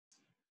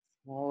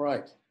All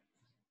right.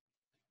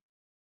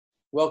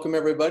 Welcome,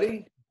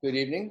 everybody. Good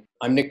evening.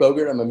 I'm Nick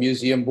Bogert. I'm a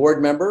museum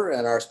board member,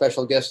 and our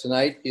special guest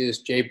tonight is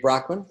Jay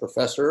Brockman,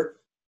 professor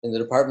in the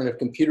Department of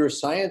Computer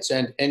Science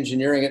and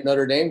Engineering at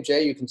Notre Dame.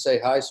 Jay, you can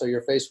say hi so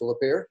your face will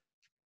appear.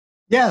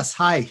 Yes,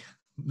 hi.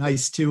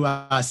 Nice to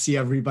see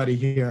everybody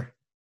here.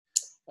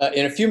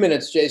 In a few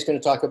minutes, Jay's going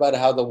to talk about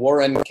how the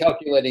Warren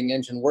calculating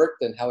engine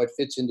worked and how it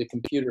fits into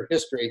computer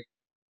history.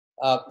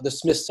 The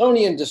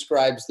Smithsonian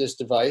describes this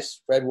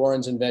device, Fred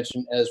Warren's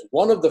invention, as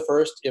one of the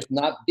first, if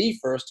not the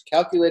first,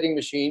 calculating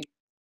machine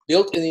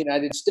built in the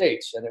United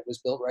States. And it was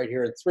built right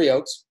here in Three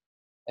Oaks.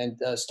 And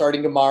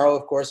starting tomorrow,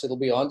 of course, it'll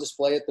be on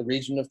display at the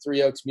Region of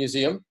Three Oaks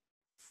Museum.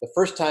 The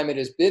first time it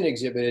has been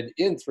exhibited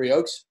in Three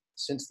Oaks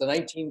since the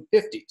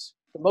 1950s.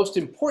 The most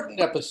important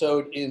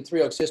episode in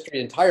Three Oaks history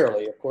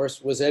entirely, of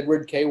course, was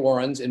Edward K.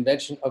 Warren's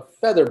invention of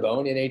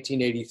featherbone in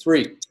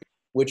 1883,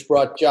 which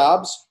brought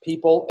jobs,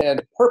 people,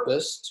 and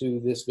purpose to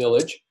this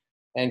village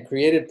and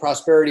created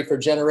prosperity for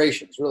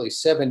generations, really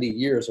 70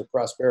 years of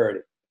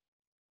prosperity.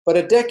 But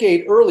a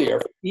decade earlier,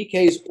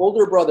 EK's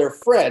older brother,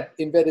 Fred,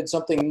 invented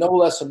something no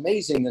less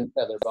amazing than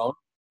featherbone,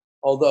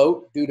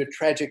 although, due to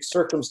tragic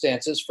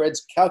circumstances,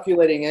 Fred's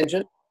calculating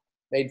engine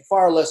made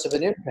far less of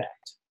an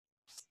impact.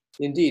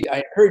 Indeed, I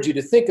encourage you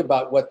to think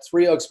about what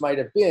Three Oaks might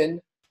have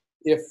been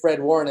if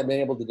Fred Warren had been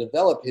able to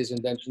develop his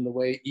invention the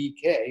way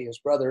EK, his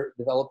brother,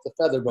 developed the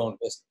featherbone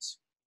business.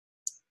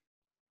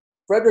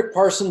 Frederick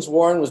Parsons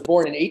Warren was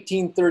born in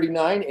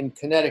 1839 in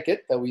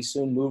Connecticut, though he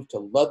soon moved to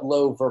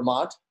Ludlow,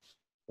 Vermont,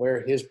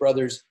 where his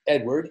brothers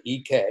Edward,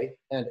 EK,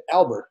 and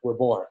Albert were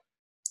born.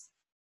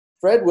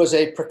 Fred was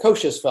a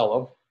precocious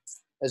fellow.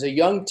 As a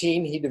young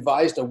teen, he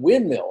devised a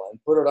windmill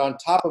and put it on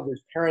top of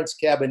his parents'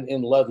 cabin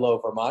in Ludlow,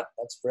 Vermont.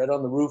 That's Fred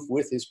on the roof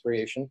with his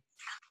creation.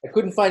 I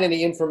couldn't find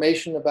any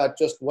information about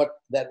just what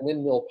that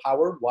windmill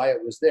powered, why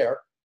it was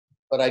there,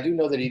 but I do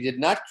know that he did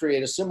not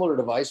create a similar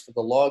device for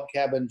the log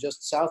cabin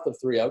just south of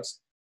Three Oaks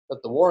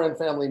that the Warren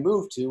family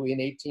moved to in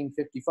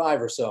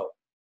 1855 or so.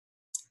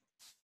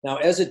 Now,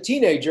 as a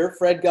teenager,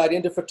 Fred got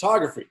into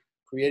photography,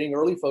 creating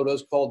early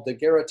photos called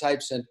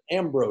daguerreotypes and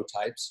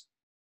ambrotypes.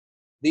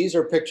 These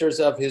are pictures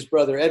of his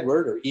brother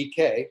Edward, or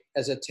EK,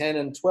 as a 10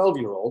 and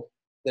 12-year-old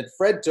that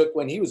Fred took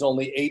when he was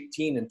only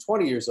 18 and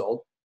 20 years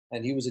old,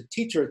 and he was a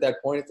teacher at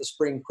that point at the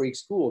Spring Creek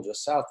School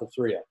just south of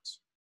Three Oaks.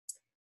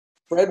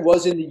 Fred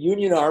was in the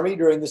Union Army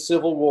during the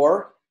Civil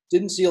War,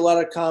 didn't see a lot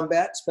of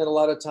combat, spent a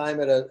lot of time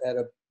at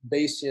a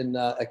base in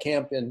a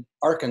camp in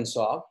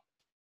Arkansas.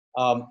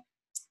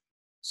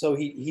 So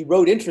he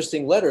wrote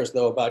interesting letters,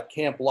 though, about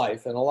camp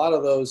life, and a lot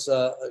of those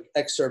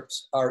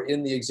excerpts are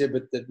in the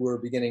exhibit that we're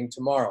beginning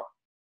tomorrow.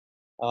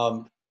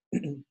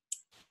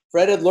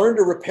 Fred had learned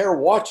to repair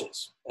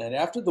watches, and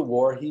after the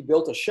war, he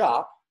built a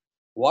shop,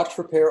 watch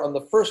repair on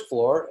the first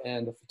floor,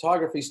 and a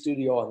photography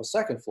studio on the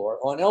second floor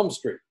on Elm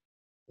Street.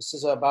 This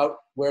is about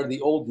where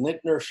the old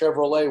Lintner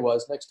Chevrolet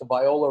was, next to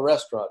Viola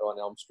Restaurant on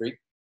Elm Street.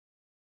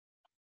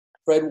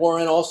 Fred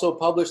Warren also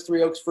published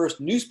Three Oaks' first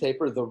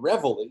newspaper, The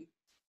Reveille,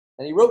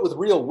 and he wrote with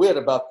real wit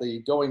about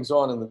the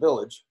goings-on in the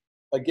village.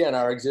 Again,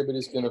 our exhibit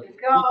is going to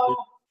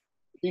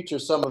feature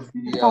some of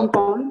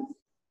the...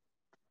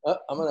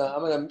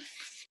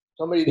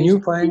 somebody Can you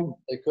find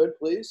they could,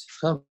 please?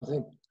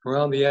 something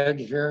around the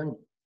edge here?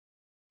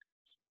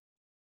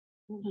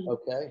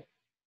 Okay.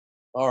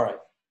 All right.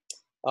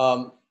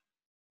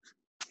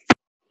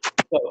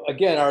 So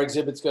again, our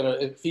exhibit's going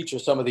to feature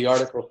some of the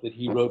articles that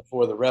he wrote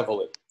for the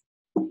Reveille.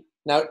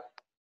 Now,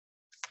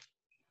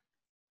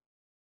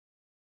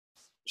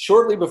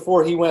 shortly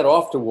before he went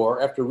off to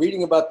war, after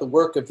reading about the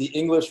work of the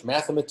English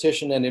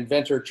mathematician and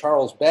inventor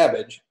Charles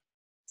Babbage,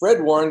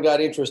 Fred Warren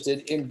got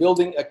interested in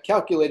building a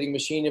calculating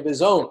machine of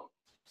his own.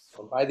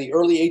 And by the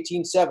early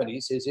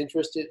 1870s, his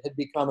interest had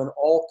become an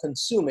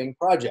all-consuming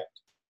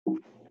project.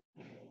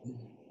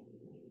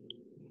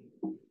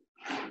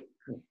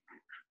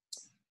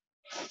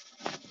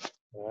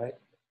 All right.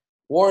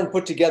 Warren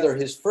put together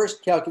his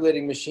first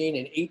calculating machine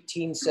in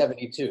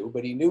 1872,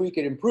 but he knew he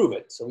could improve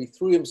it, so he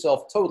threw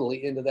himself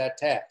totally into that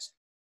task.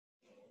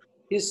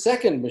 His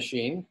second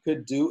machine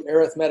could do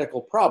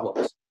arithmetical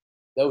problems,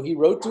 though he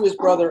wrote to his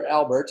brother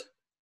Albert,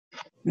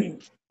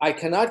 "I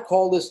cannot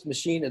call this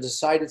machine a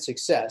decided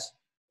success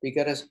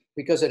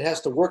because it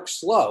has to work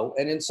slow,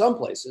 and in some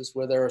places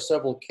where there are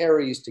several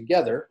carries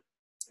together,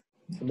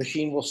 the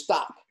machine will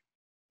stop."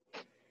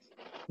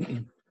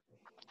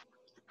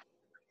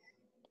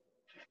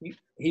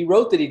 He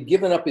wrote that he'd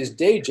given up his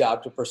day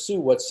job to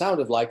pursue what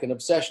sounded like an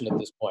obsession at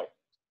this point.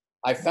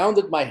 "I found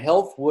that my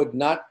health would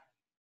not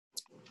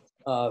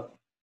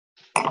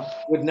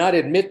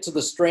admit to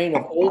the strain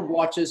of old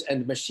watches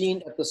and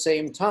machine at the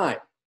same time.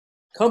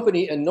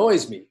 Company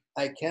annoys me.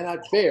 I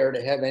cannot bear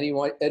to have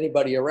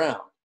anybody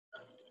around."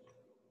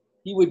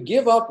 He would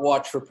give up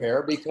watch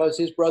repair because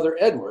his brother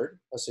Edward,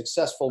 a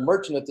successful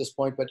merchant at this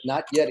point but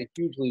not yet a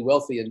hugely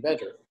wealthy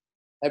inventor,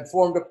 had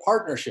formed a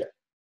partnership.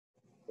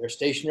 Their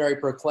stationery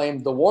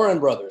proclaimed the Warren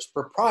brothers,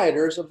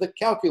 proprietors of the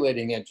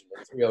calculating engine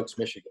in Three Oaks,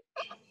 Michigan.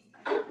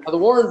 Now, the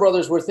Warren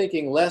brothers were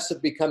thinking less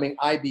of becoming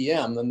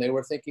IBM than they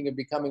were thinking of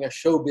becoming a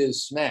showbiz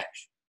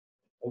smash.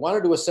 They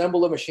wanted to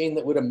assemble a machine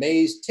that would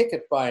amaze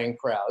ticket-buying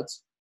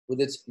crowds with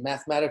its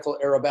mathematical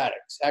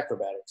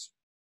acrobatics.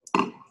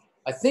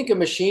 I think a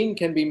machine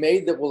can be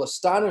made that will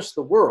astonish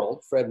the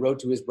world, Fred wrote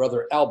to his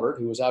brother Albert,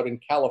 who was out in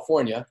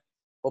California,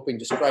 hoping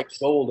to strike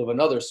gold of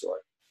another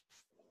sort.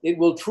 It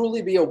will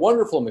truly be a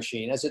wonderful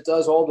machine, as it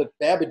does all that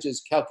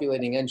Babbage's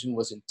calculating engine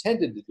was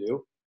intended to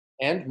do,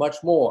 and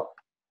much more.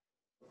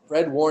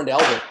 Fred warned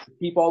Albert to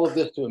keep all of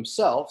this to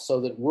himself so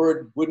that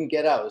word wouldn't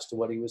get out as to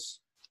what he was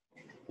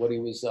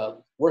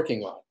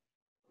working on.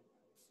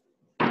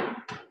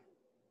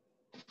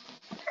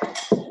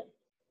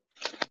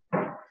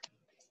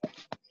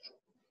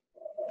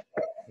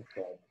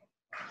 Okay.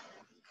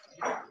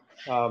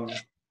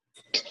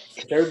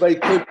 If everybody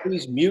could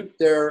please mute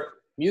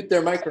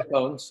their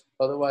microphones,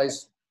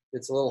 otherwise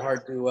it's a little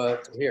hard to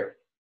hear.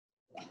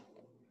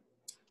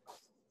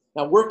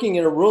 Now, working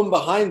in a room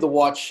behind the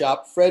watch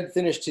shop, Fred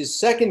finished his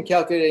second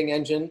calculating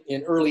engine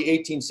in early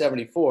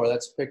 1874.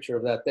 That's a picture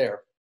of that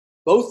there.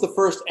 Both the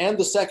first and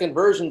the second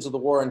versions of the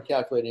Warren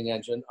calculating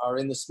engine are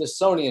in the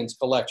Smithsonian's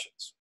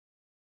collections.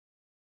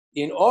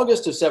 In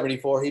August of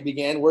 74, he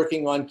began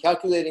working on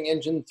calculating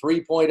engine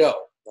 3.0.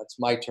 That's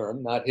my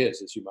term, not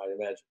his, as you might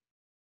imagine.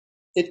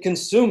 It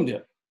consumed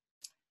him.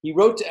 He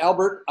wrote to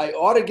Albert, "I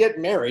ought to get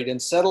married and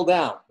settle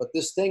down, but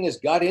this thing has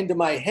got into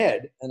my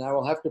head and I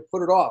will have to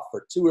put it off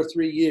for 2 or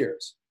 3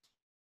 years."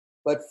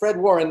 But Fred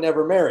Warren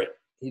never married.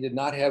 He did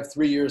not have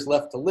 3 years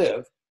left to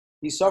live.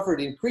 He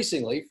suffered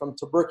increasingly from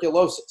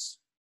tuberculosis.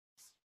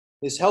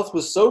 His health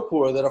was so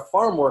poor that a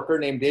farm worker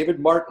named David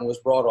Martin was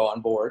brought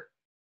on board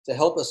to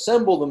help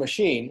assemble the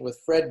machine, with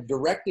Fred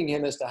directing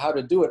him as to how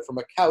to do it from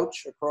a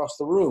couch across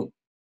the room.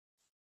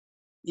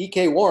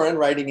 E.K. Warren,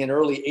 writing in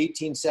early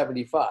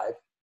 1875,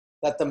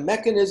 that the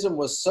mechanism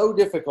was so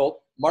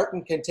difficult,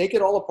 Martin can take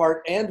it all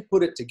apart and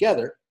put it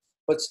together,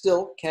 but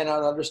still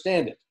cannot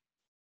understand it.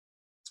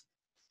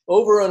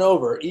 Over and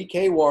over,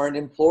 E.K. Warren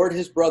implored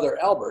his brother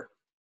Albert,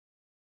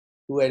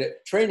 who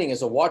had training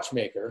as a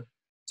watchmaker,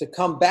 to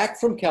come back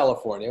from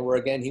California, where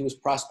again he was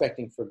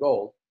prospecting for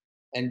gold,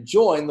 and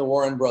join the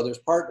Warren brothers'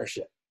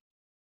 partnership.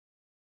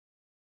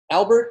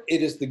 "Albert,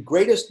 it is the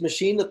greatest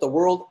machine that the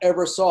world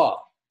ever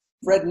saw.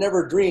 Fred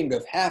never dreamed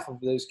of half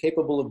of what it is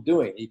capable of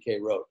doing," E.K.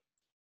 wrote.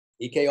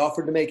 E.K.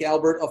 offered to make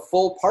Albert a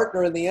full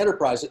partner in the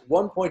enterprise. At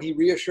one point, he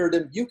reassured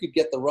him, "You could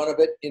get the run of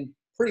it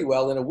pretty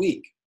well in a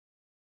week."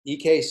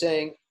 E.K.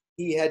 saying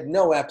he had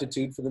no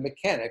aptitude for the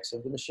mechanics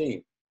of the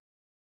machine.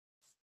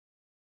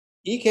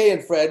 E.K.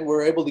 and Fred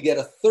were able to get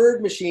a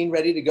third machine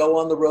ready to go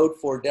on the road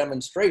for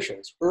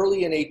demonstrations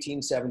early in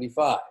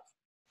 1875.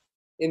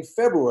 In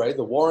February,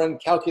 the Warren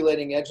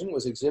calculating engine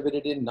was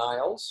exhibited in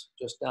Niles,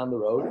 just down the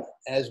road,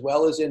 as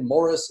well as in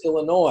Morris,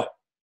 Illinois.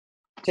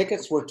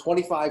 Tickets were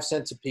 25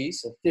 cents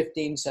apiece and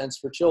 15 cents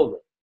for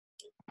children.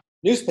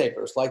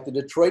 Newspapers like the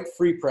Detroit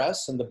Free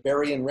Press and the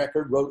Berrien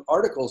Record wrote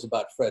articles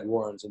about Fred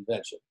Warren's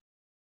invention.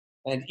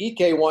 And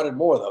E.K. wanted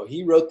more, though.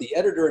 He wrote the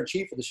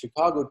editor-in-chief of the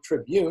Chicago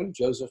Tribune,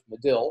 Joseph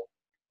Medill,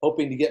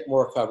 hoping to get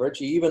more coverage.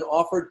 He even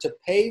offered to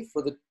pay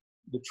for the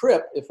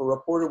trip if a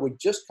reporter would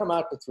just come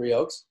out to Three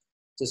Oaks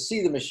to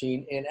see the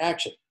machine in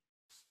action.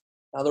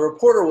 Now, the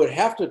reporter would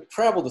have to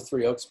travel to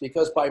Three Oaks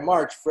because by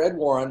March, Fred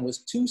Warren was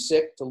too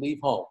sick to leave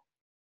home.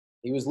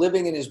 He was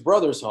living in his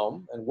brother's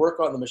home, and work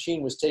on the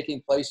machine was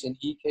taking place in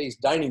E.K.'s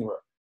dining room.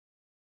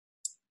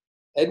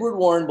 Edward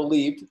Warren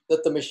believed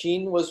that the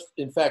machine was,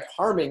 in fact,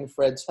 harming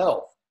Fred's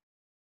health.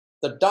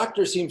 "The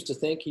doctor seems to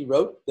think," he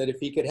wrote, "that if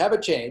he could have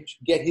a change,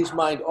 get his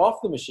mind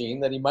off the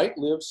machine, that he might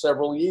live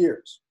several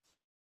years."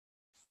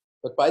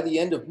 But by the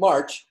end of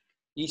March,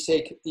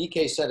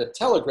 E.K. sent a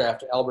telegraph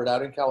to Albert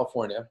out in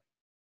California.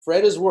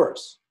 "Fred is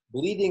worse,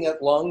 bleeding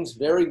at lungs,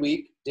 very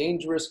weak,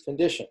 dangerous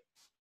condition."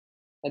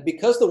 And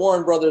because the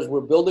Warren brothers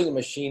were building a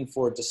machine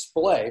for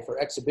display, for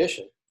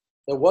exhibition,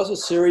 there was a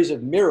series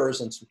of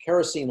mirrors and some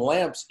kerosene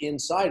lamps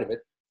inside of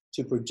it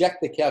to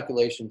project the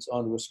calculations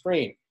onto a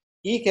screen.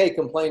 E.K.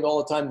 complained all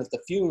the time that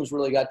the fumes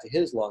really got to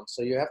his lungs,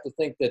 so you have to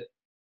think that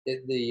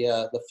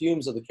the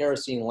fumes of the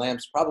kerosene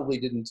lamps probably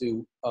didn't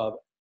do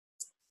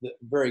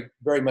very,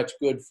 very much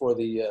good for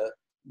the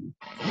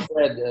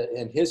Fred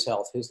and his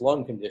health, his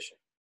lung condition.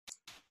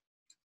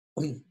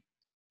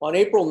 On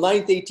April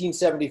 9th,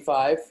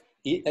 1875,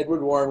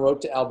 Edward Warren wrote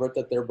to Albert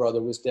that their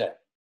brother was dead.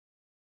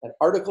 An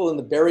article in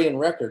the Berrien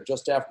Record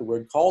just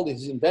afterward called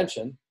his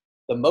invention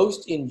the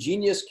most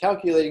ingenious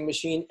calculating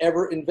machine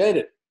ever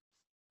invented.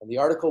 And the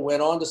article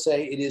went on to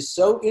say, "It is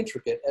so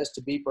intricate as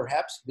to be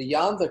perhaps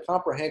beyond the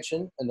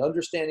comprehension and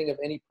understanding of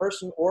any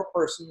person or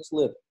persons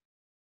living."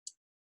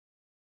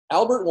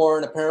 Albert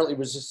Warren apparently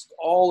resisted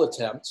all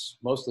attempts,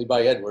 mostly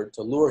by Edward,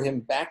 to lure him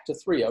back to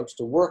Three Oaks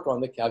to work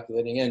on the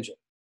calculating engine.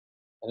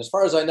 And as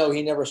far as I know,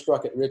 he never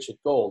struck it rich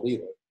at gold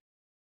either.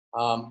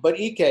 But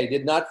E.K.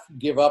 did not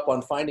give up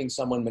on finding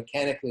someone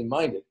mechanically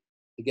minded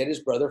to get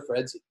his brother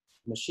Fred's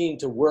machine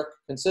to work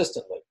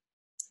consistently.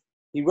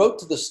 He wrote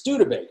to the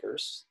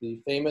Studebakers,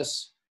 the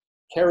famous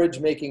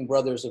carriage-making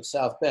brothers of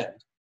South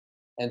Bend,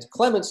 And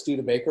Clement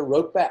Studebaker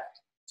wrote back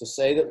to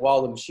say that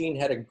while the machine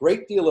had a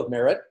great deal of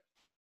merit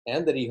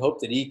and that he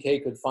hoped that EK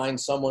could find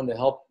someone to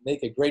help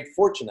make a great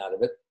fortune out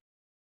of it,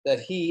 that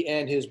he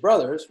and his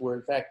brothers were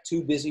in fact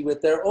too busy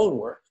with their own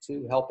work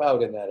to help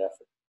out in that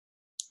effort.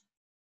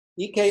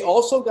 EK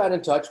also got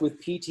in touch with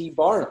P.T.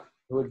 Barnum,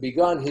 who had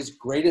begun his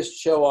greatest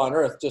show on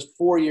Earth just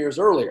 4 years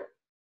earlier.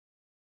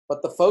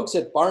 But the folks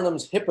at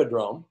Barnum's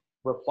Hippodrome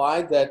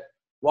replied that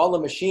while the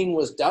machine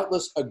was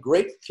doubtless a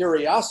great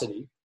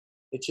curiosity,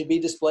 it should be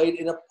displayed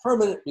in a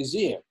permanent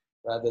museum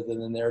rather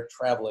than in their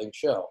traveling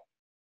show.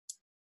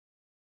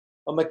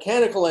 A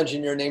mechanical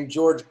engineer named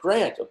George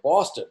Grant of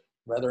Boston,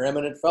 rather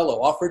eminent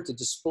fellow, offered to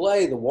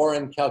display the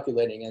Warren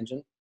calculating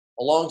engine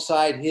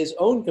alongside his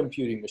own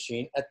computing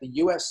machine at the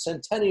U.S.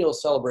 Centennial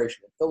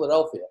Celebration in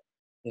Philadelphia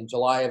in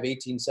July of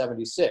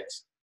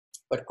 1876.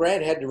 But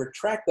Grant had to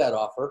retract that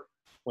offer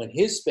when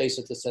his space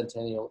at the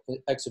Centennial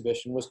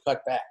exhibition was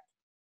cut back.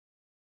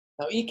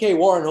 Now, E.K.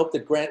 Warren hoped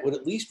that Grant would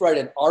at least write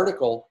an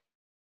article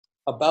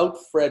about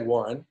Fred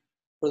Warren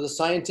for the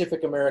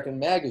Scientific American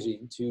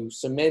magazine to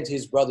cement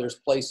his brother's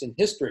place in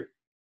history.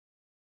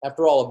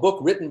 After all, a book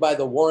written by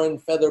the Warren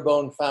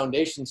Featherbone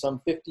Foundation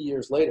some 50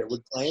 years later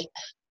would claim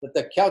that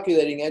the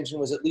calculating engine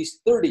was at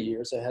least 30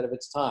 years ahead of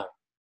its time.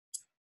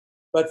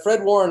 But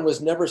Fred Warren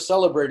was never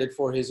celebrated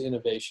for his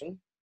innovation,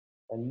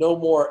 and no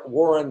more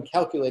Warren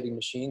calculating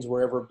machines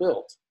were ever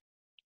built.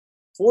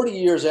 40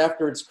 years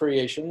after its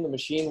creation, the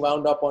machine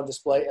wound up on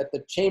display at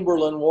the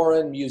Chamberlain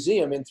Warren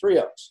Museum in Three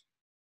Oaks.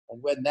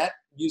 And when that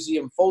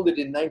museum folded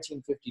in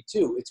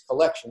 1952, its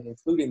collection,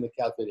 including the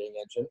calculating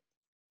engine,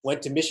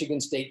 went to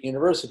Michigan State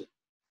University.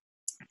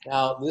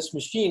 Now, this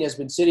machine has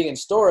been sitting in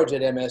storage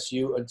at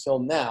MSU until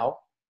now.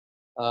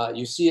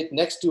 You see it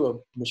next to a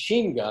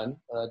machine gun,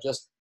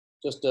 just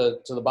to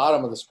the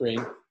bottom of the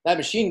screen. That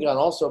machine gun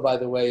also, by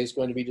the way, is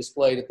going to be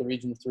displayed at the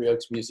Region 3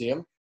 Oaks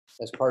Museum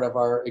as part of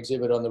our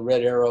exhibit on the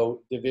Red Arrow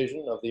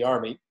Division of the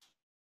Army.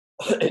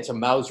 It's a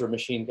Mauser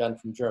machine gun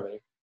from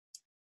Germany.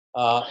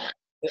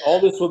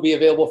 All this will be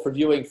available for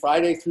viewing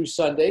Friday through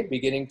Sunday,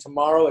 beginning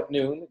tomorrow at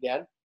noon.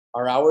 Again,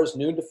 our hours,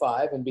 noon to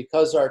 5. And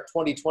because our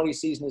 2020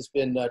 season has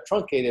been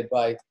truncated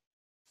by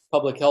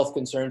public health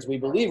concerns, we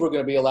believe we're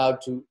going to be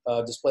allowed to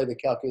display the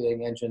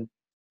calculating engine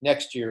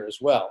next year as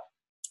well.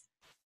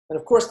 And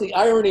of course, the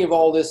irony of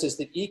all this is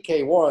that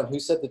E.K. Warren, who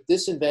said that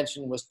this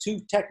invention was too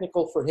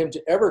technical for him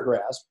to ever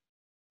grasp,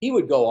 he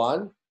would go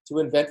on to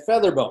invent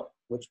Featherbone,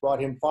 which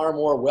brought him far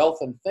more wealth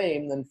and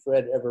fame than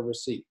Fred ever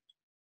received.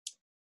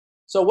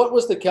 So what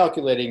was the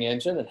calculating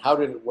engine and how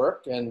did it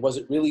work? And was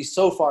it really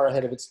so far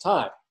ahead of its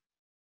time?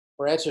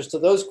 For answers to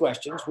those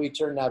questions, we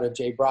turn now to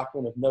Jay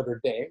Brockman of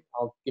Notre Dame.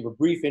 I'll give a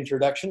brief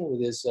introduction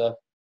with his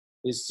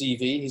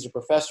CV. He's a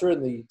professor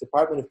in the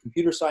Department of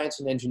Computer Science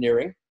and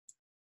Engineering.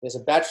 He has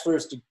a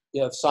bachelor's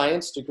of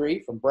science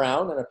degree from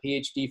Brown and a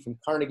PhD from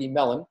Carnegie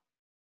Mellon.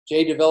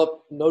 Jay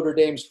developed Notre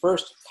Dame's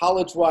first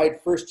college-wide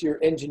first-year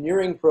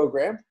engineering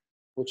program,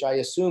 which I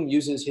assume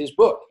uses his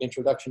book,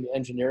 Introduction to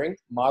Engineering,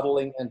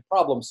 Modeling, and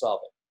Problem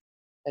Solving.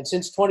 And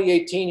since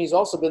 2018, he's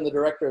also been the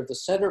director of the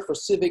Center for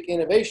Civic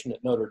Innovation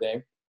at Notre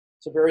Dame.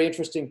 It's a very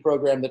interesting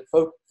program that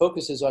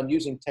focuses on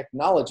using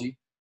technology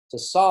to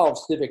solve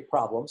civic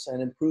problems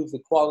and improve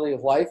the quality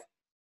of life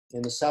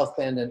in the South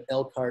Bend and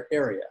Elkhart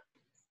area.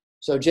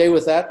 So Jay,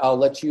 with that, I'll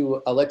let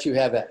you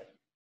have at it.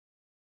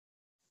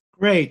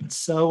 Great.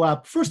 So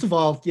first of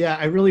all, yeah,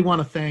 I really want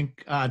to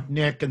thank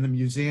Nick and the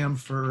museum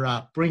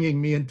for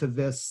bringing me into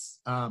this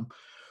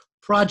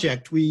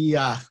project. We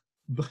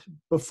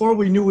before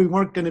we knew we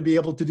weren't going to be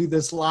able to do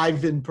this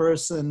live in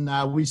person,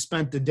 we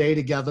spent a day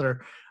together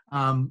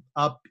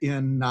up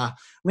in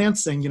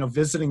Lansing,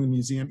 visiting the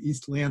museum,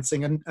 East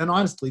Lansing. And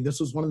honestly, this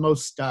was one of the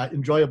most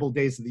enjoyable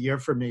days of the year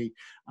for me,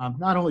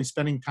 not only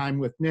spending time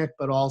with Nick,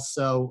 but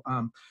also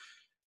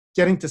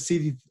getting to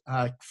see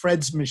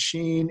Fred's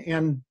machine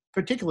and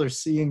particular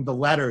seeing the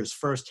letters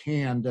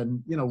firsthand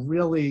and,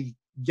 really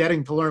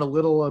getting to learn a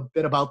little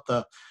bit about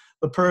the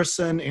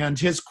person and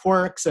his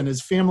quirks and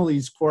his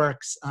family's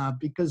quirks,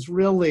 because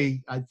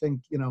really, I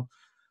think,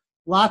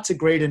 lots of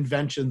great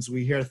inventions.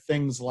 We hear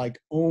things like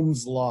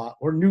Ohm's law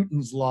or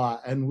Newton's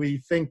law, and we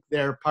think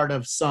they're part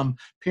of some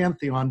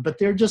pantheon, but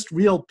they're just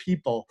real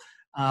people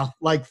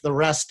like the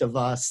rest of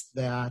us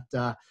that,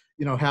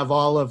 have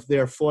all of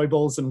their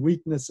foibles and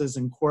weaknesses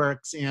and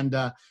quirks. And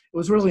it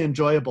was really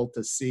enjoyable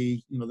to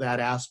see, that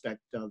aspect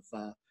of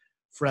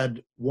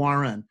Fred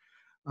Warren.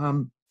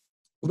 A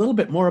little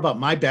bit more about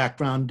my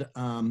background.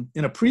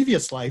 In a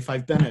previous life,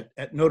 I've been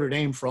at Notre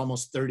Dame for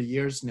almost 30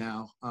 years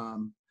now.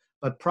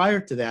 But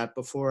prior to that,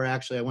 before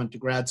actually I went to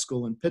grad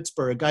school in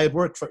Pittsburgh, I had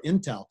worked for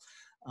Intel.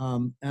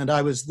 And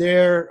I was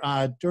there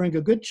during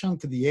a good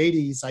chunk of the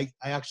 80s. I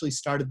actually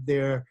started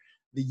there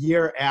the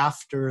year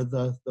after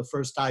the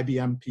first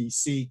IBM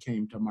PC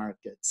came to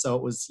market. So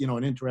it was,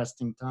 an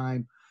interesting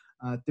time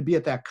to be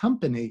at that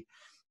company.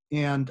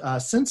 And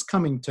since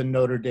coming to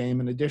Notre Dame,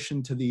 in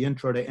addition to the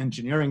Intro to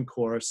Engineering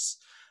course,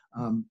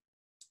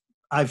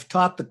 I've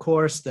taught the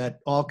course that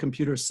all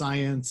computer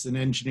science and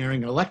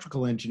engineering and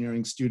electrical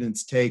engineering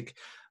students take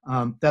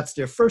That's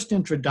their first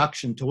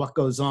introduction to what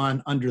goes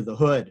on under the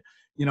hood,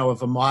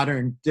 of a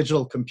modern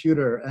digital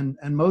computer.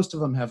 And most of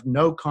them have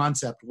no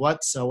concept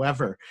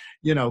whatsoever,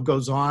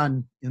 goes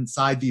on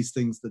inside these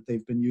things that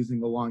they've been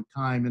using a long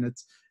time. And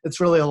it's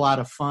really a lot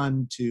of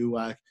fun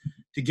to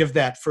give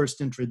that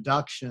first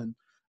introduction.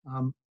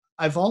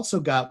 I've also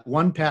got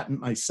one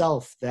patent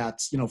myself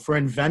that's, for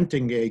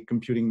inventing a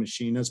computing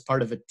machine as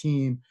part of a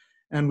team.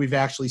 And we've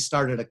actually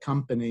started a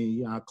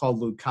company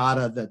called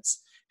Lucata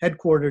that's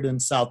headquartered in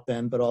South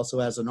Bend, but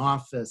also has an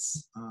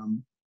office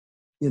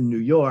in New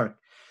York.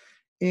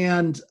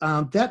 And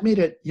that made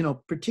it,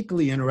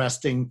 particularly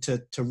interesting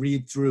to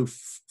read through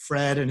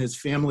Fred and his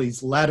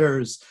family's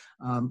letters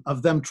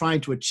of them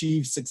trying to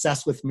achieve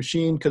success with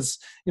machine. Because,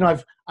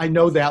 I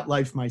know that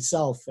life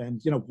myself.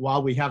 And,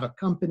 while we have a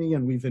company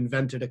and we've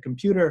invented a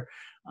computer,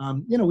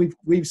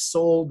 we've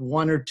sold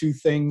one or two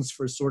things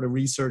for sort of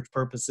research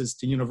purposes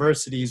to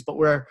universities, but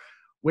we're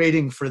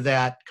waiting for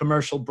that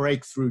commercial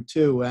breakthrough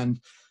too.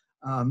 And,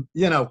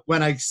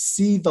 when I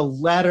see the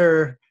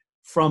letter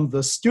from the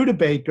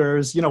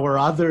Studebakers, or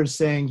others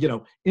saying,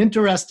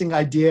 interesting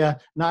idea,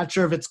 not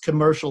sure if it's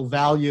commercial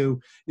value,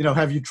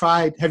 have you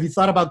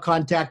thought about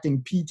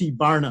contacting P.T.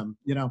 Barnum?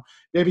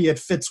 Maybe it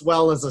fits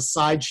well as a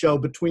sideshow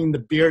between the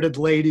bearded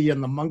lady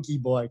and the monkey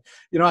boy.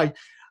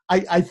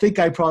 I think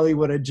I probably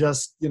would have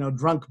just,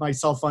 drunk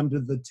myself under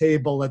the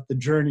table at the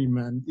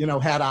Journeyman,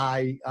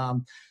 had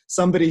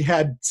somebody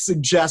had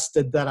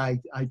suggested that I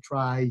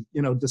try,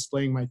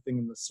 displaying my thing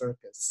in the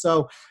circus.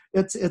 So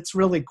it's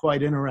really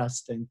quite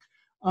interesting.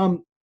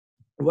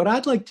 What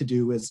I'd like to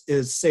do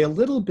is say a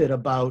little bit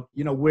about,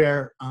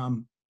 where,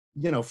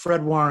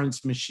 Fred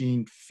Warren's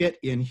machine fit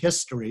in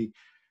history.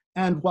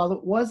 And while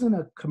it wasn't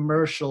a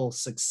commercial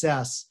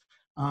success,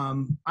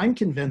 I'm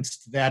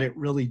convinced that it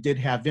really did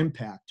have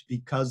impact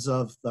because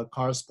of the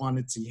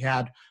correspondence he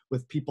had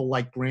with people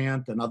like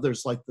Grant and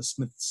others like the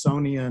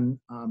Smithsonian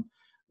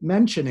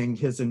mentioning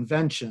his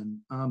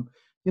invention.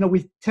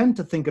 We tend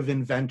to think of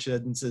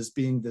inventions as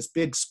being this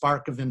big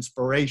spark of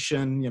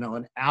inspiration,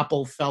 an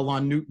apple fell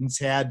on Newton's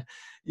head,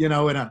 in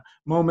a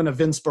moment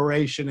of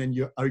inspiration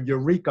and a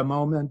eureka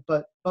moment.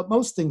 But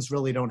most things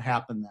really don't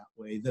happen that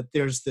way, that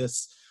there's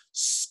this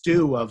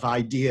stew of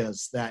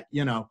ideas that,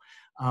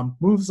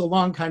 moves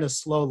along kind of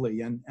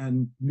slowly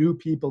and new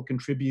people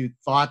contribute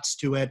thoughts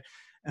to it.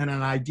 And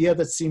an idea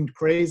that seemed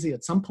crazy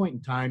at some point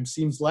in time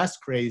seems less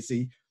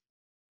crazy.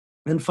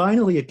 And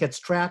finally, it gets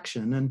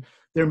traction. And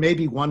there may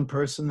be one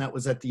person that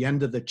was at the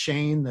end of the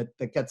chain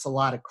that gets a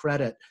lot of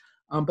credit.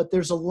 But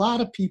there's a lot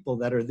of people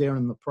that are there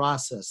in the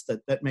process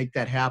that make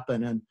that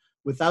happen. And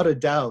without a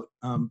doubt,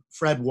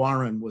 Fred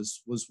Warren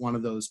was one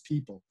of those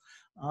people.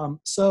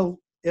 So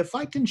if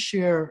I can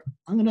share,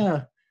 I'm going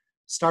to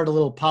start a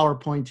little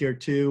PowerPoint here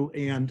too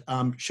and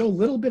show a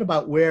little bit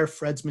about where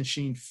Fred's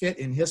machine fit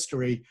in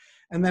history,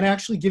 and then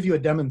actually give you a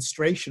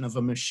demonstration of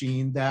a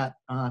machine that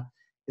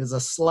is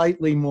a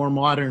slightly more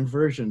modern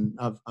version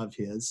of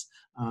his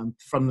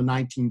from the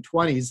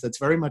 1920s that's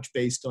very much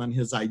based on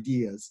his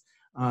ideas,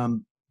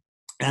 and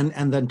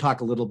then talk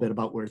a little bit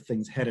about where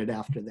things headed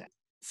after that.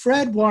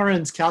 Fred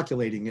Warren's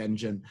calculating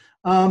engine.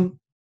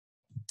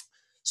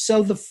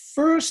 So the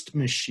first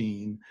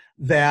machine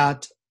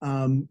that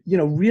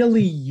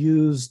really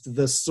used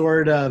the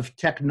sort of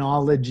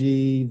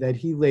technology that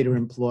he later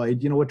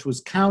employed, which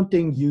was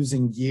counting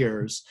using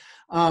gears,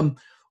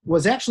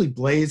 was actually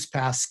Blaise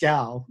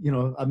Pascal,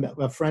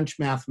 a French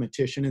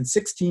mathematician in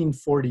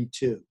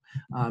 1642.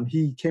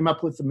 He came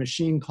up with a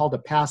machine called a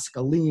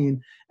Pascaline,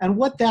 and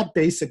what that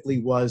basically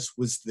was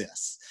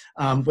this,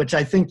 which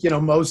I think,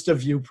 most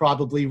of you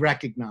probably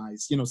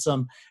recognize,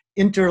 some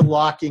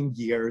interlocking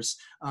gears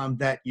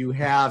that you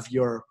have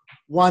your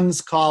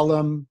ones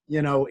column,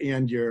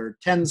 and your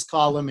tens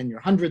column and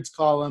your hundreds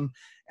column.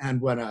 And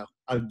when a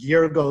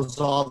gear goes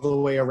all the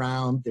way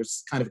around,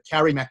 there's kind of a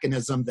carry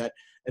mechanism that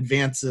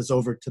advances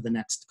over to the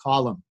next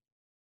column.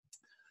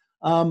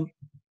 The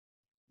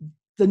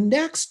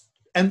next,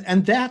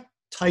 and that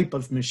type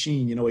of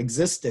machine,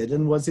 existed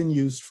and was in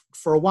use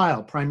for a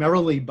while,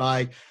 primarily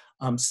by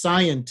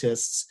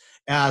scientists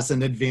as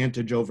an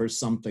advantage over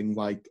something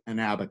like an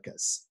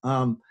abacus.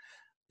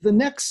 The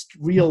next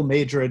real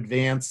major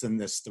advance in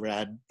this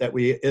thread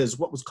is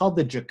what was called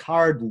the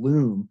Jacquard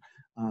loom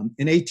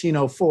in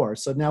 1804.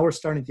 So now we're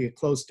starting to get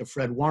close to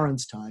Fred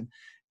Warren's time.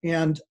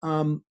 And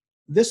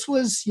this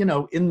was,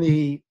 in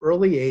the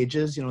early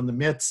ages, in the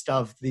midst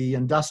of the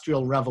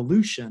Industrial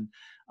Revolution,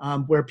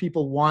 where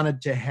people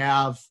wanted to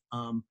have,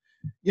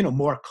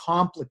 more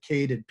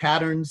complicated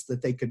patterns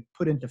that they could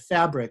put into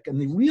fabric. And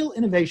the real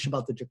innovation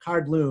about the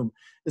Jacquard loom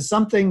is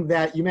something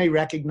that you may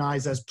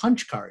recognize as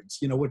punch cards,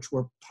 which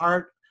were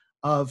part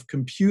of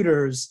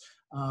computers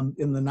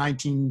in the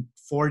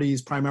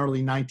 1940s,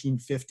 primarily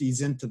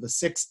 1950s into the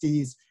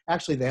 60s.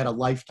 Actually, they had a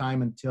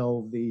lifetime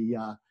until the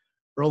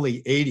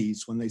early 80s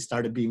when they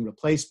started being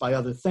replaced by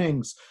other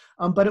things.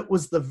 But it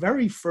was the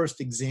very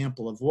first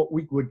example of what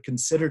we would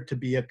consider to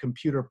be a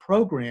computer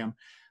program.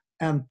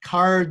 And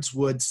cards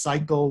would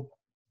cycle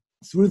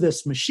through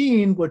this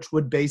machine, which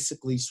would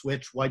basically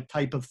switch what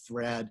type of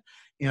thread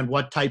and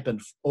what type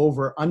of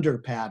over-under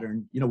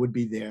pattern, would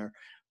be there.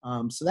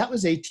 So that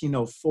was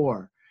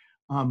 1804.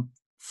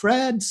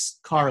 Fred's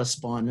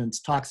correspondence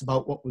talks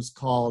about what was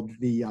called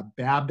the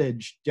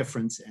Babbage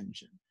difference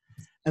engine.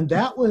 And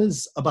that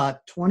was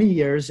about 20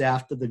 years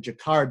after the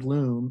Jacquard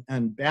loom,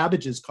 and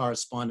Babbage's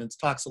correspondence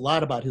talks a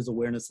lot about his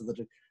awareness of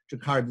the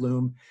Jacquard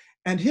loom.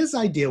 And his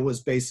idea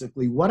was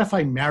basically, what if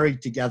I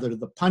married together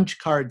the punch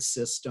card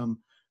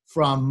system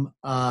from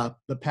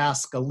the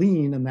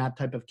Pascaline and that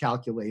type of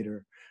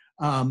calculator,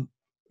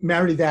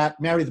 marry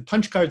the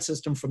punch card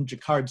system from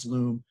Jacquard's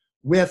loom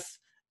with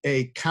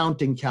a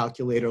counting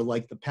calculator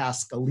like the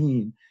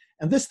Pascaline.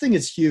 And this thing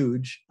is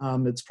huge.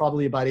 It's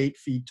probably about 8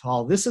 feet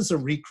tall. This is a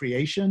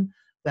recreation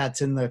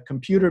that's in the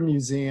Computer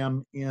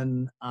Museum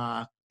in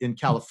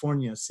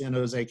California, San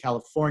Jose,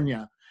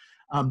 California.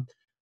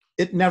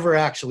 It never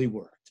actually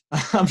worked.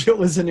 It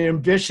was an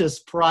ambitious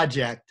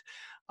project,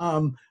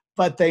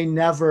 but they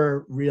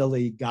never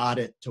really got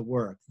it to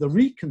work. The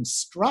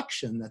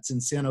reconstruction that's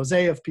in San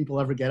Jose, if people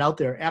ever get out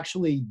there,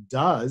 actually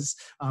does.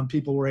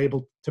 People were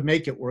able to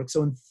make it work.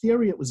 So in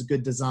theory, it was a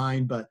good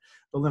design, but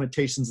the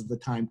limitations of the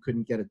time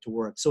couldn't get it to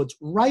work. So it's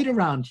right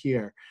around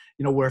here,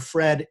 where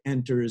Fred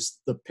enters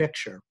the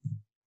picture.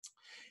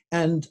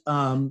 And,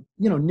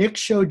 Nick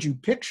showed you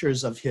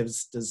pictures of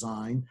his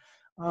design.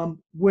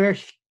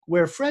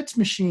 Where Fred's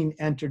machine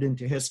entered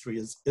into history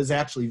is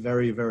actually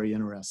very, very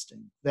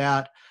interesting.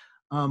 That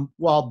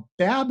while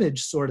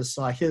Babbage sort of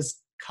saw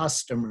his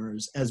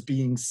customers as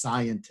being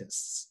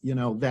scientists,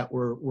 that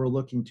were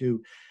looking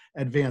to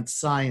advance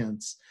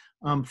science,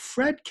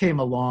 Fred came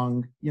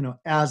along,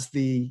 as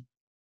the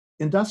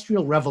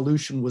Industrial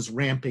Revolution was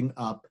ramping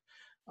up.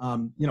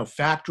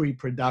 Factory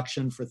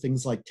production for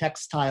things like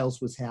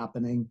textiles was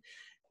happening.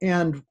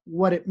 And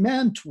what it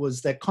meant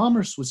was that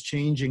commerce was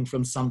changing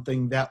from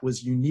something that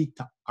was unique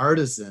to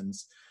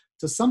artisans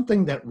to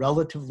something that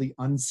relatively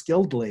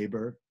unskilled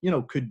labor,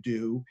 could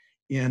do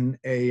in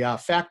a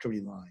factory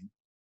line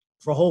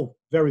for a whole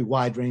very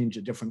wide range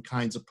of different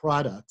kinds of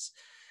products.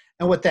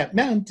 And what that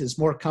meant is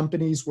more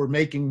companies were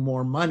making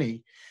more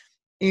money,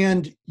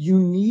 and you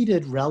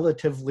needed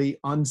relatively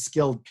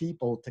unskilled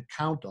people to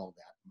count all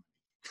that.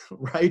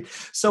 Right?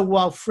 So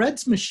while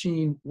Fred's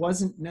machine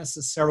wasn't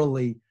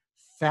necessarily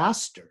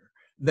faster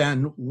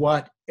than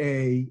what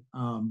a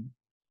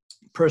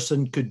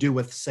person could do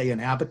with, say, an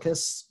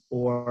abacus,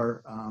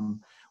 or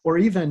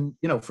even,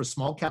 for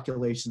small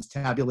calculations,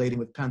 tabulating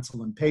with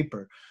pencil and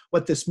paper,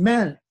 what this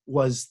meant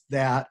was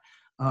that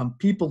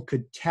people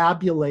could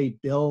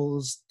tabulate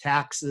bills,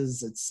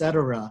 taxes,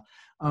 etc.,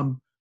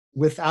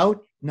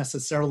 without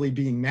necessarily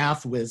being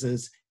math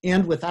whizzes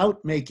and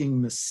without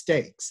making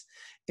mistakes.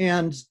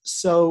 And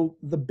so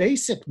the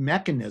basic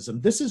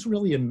mechanism, this is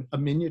really a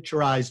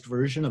miniaturized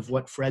version of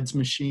what Fred's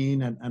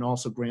machine and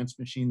also Grant's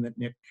machine that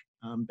Nick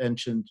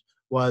mentioned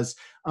was,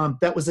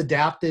 that was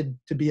adapted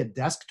to be a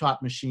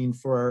desktop machine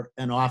for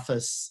an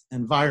office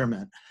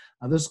environment.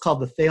 This is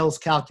called the Thales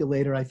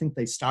calculator. I think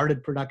they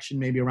started production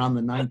maybe around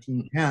the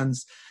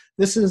 1910s.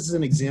 This is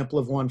an example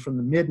of one from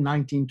the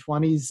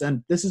mid-1920s,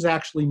 and this is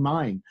actually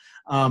mine.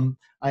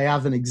 I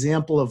have an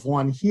example of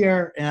one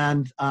here,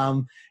 and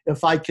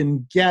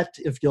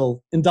if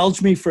you'll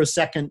indulge me for a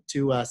second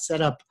to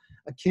set up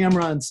a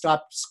camera and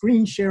stop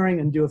screen sharing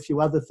and do a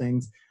few other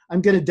things,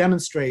 I'm going to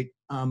demonstrate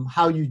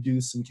how you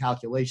do some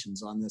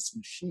calculations on this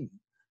machine.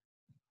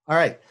 All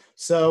right,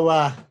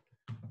 so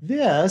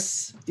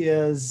this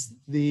is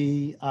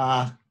the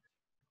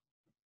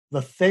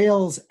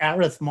Thales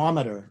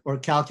arithmometer or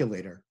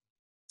calculator,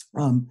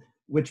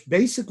 which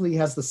basically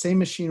has the same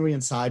machinery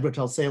inside, which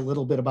I'll say a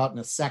little bit about in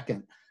a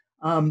second.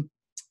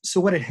 So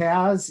what it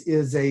has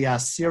is a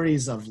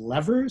series of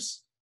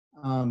levers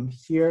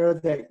here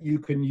that you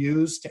can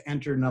use to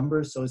enter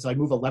numbers. So as I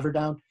move a lever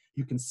down,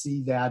 you can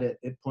see that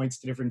it points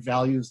to different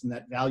values, and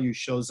that value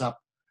shows up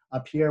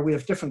here. We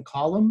have different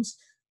columns,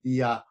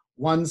 the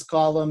ones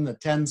column, the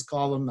tens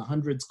column, the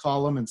hundreds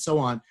column, and so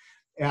on,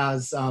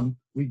 as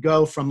we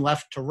go from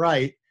left to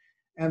right.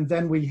 And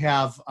then we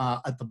have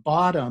at the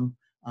bottom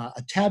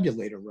a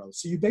tabulator row.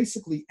 So you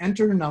basically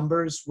enter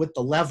numbers with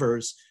the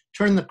levers,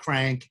 turn the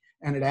crank,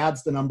 and it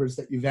adds the numbers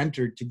that you've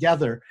entered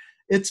together.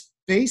 It's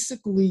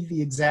basically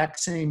the exact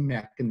same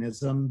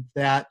mechanism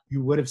that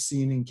you would have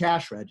seen in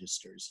cash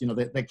registers,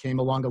 that came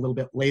along a little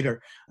bit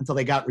later until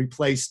they got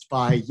replaced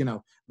by,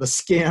 the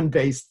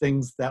scan-based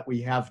things that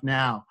we have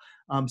now.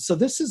 So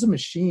this is a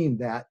machine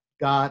that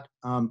got,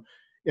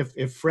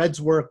 if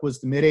Fred's work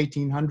was the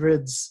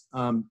mid-1800s,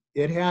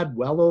 it had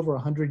well over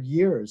 100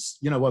 years,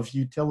 of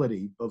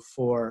utility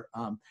before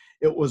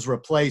it was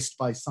replaced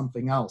by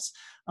something else.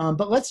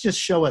 But let's just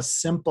show a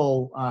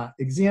simple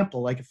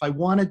example. Like if I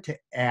wanted to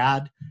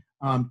add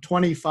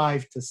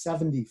 25 to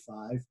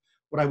 75,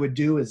 what I would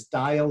do is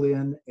dial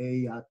in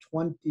a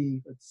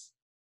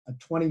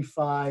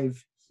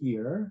 25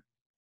 here.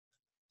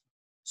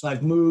 So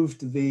I've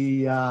moved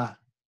the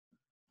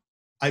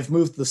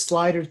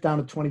sliders down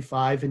to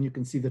 25, and you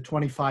can see the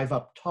 25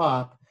 up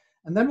top.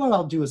 And then what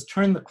I'll do is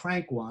turn the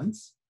crank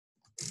once,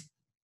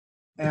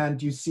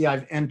 And you see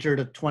I've entered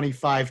a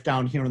 25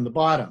 down here in the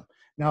bottom.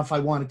 Now, if I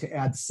wanted to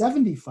add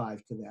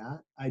 75 to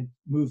that, I'd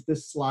move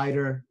this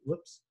slider,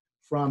 whoops,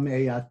 from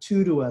a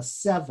 2 to a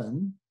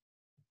 7.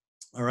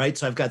 All right,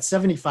 so I've got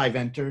 75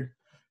 entered.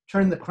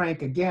 Turn the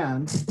crank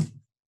again,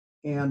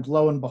 and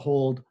lo and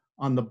behold,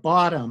 on the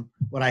bottom,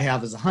 what I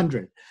have is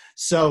 100.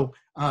 So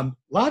a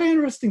lot of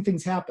interesting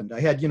things happened.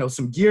 I had,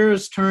 some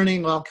gears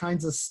turning, all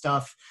kinds of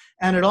stuff.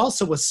 And it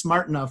also was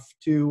smart enough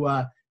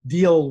to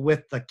deal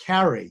with the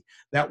carry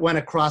that went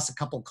across a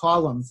couple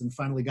columns and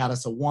finally got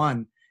us a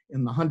 1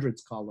 in the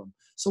hundreds column.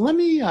 So let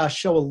me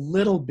show a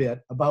little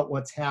bit about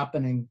what's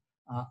happening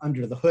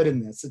under the hood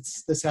in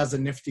this. This has a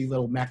nifty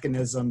little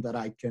mechanism that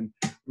I can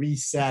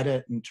reset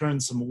it and turn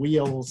some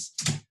wheels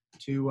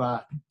to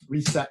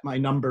reset my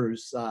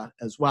numbers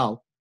as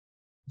well.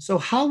 So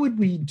how would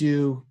we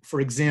do,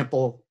 for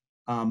example,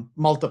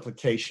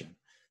 multiplication?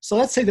 So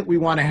let's say that we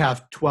want to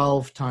have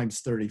 12 times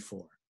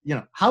 34.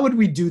 How would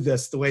we do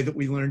this the way that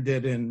we learned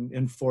it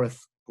in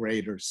fourth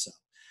grade or so?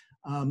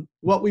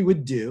 What we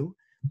would do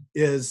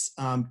is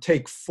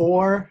take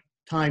 4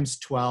 times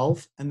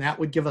 12, and that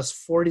would give us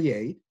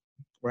 48,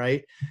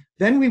 right?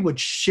 Then we would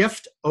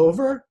shift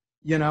over,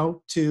 to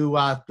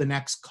the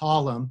next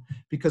column,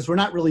 because we're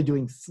not really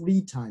doing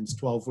 3 times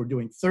 12, we're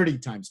doing 30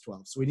 times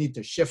 12. So we need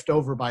to shift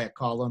over by a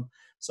column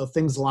so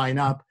things line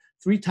up.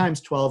 3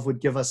 times 12 would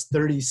give us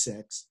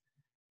 36.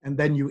 And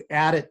then you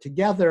add it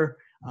together,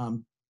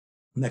 and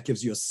that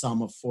gives you a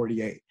sum of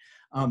 48.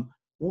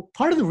 Well,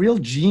 part of the real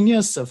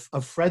genius of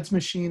Fred's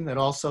machine that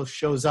also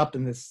shows up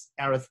in this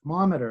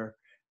arithmometer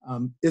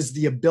is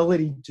the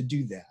ability to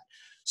do that.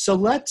 So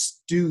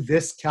let's do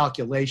this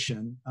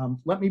calculation.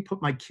 Let me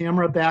put my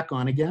camera back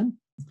on again.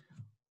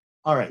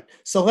 All right,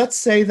 so let's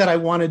say that I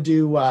want to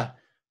do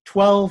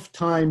 12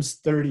 times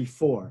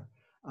 34.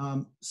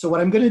 So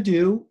what I'm going to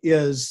do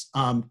is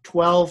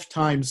 12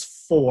 times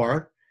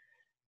 4,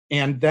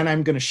 and then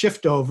I'm going to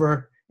shift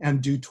over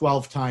and do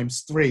 12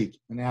 times 3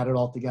 and add it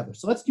all together.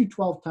 So let's do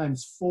 12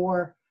 times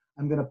 4.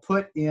 I'm going to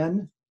put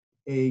in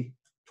a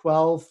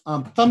 12.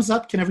 Thumbs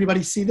up. Can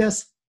everybody see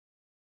this?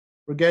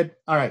 We're good?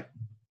 All right.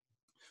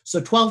 So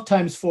 12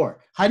 times 4.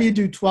 How do you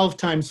do 12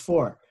 times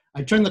 4?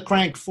 I turn the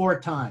crank 4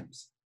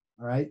 times.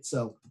 All right.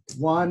 So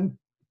 1,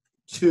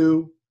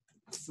 2,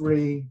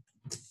 3,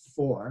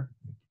 4.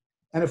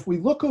 And if we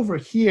look over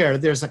here,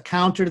 there's a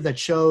counter that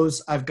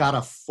shows I've got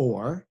a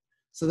 4.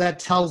 So that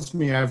tells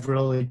me I've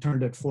really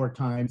turned it 4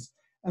 times.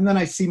 And then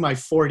I see my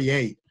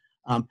 48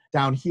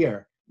 down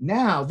here.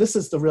 Now, this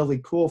is the really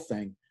cool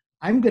thing.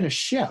 I'm going to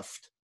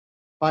shift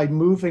by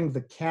moving the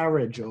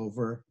carriage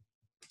over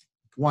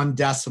 1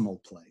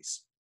 decimal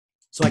place.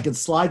 So I can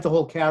slide the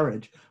whole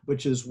carriage,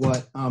 which is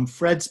what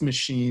Fred's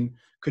machine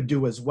could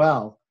do as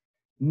well.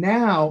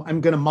 Now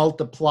I'm going to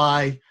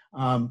multiply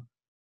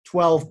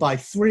 12 by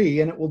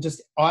 3, and it will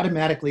just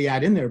automatically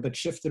add in there, but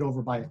shift it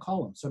over by a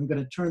column. So I'm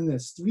going to turn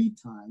this 3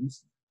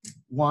 times.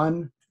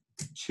 1,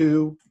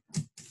 2,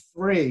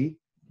 3.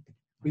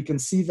 We can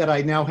see that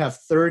I now have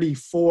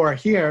 34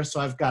 here.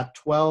 So I've got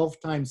 12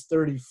 times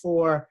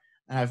 34,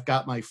 and I've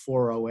got my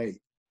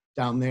 408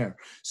 down there.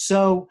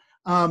 So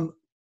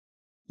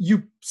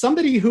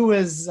somebody who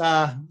is,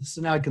 so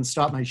now I can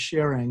stop my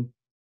sharing.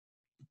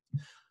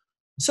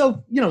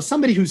 So,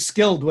 somebody who's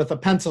skilled with a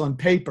pencil and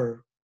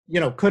paper,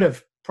 could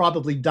have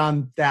probably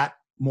done that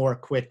more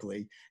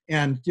quickly.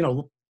 And,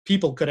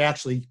 people could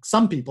actually,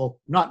 some people,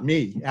 not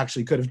me,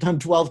 actually could have done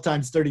 12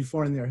 times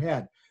 34 in their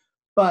head.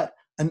 But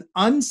an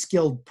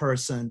unskilled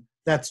person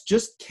that's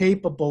just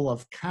capable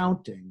of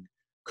counting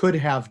could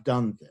have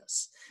done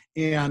this.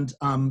 And,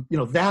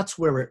 that's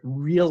where it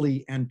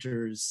really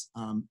enters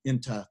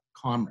into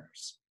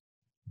commerce.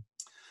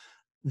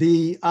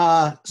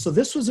 So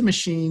this was a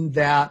machine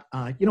that,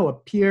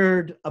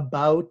 appeared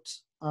about,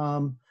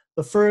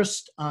 the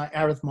first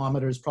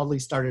arithmometers probably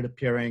started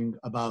appearing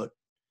about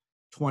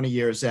 20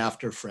 years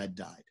after Fred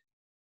died.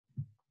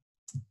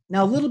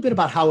 Now, a little bit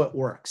about how it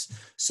works.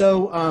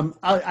 So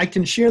I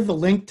can share the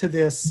link to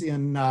this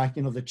in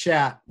the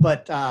chat,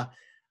 but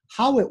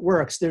how it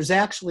works, there's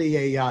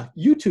actually a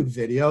YouTube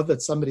video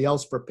that somebody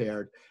else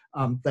prepared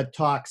that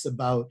talks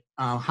about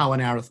how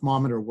an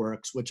arithmometer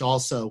works, which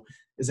also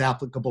is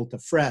applicable to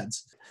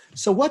Fred's.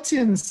 So what's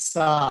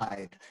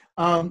inside?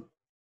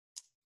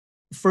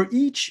 For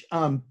each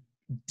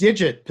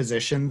digit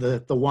position,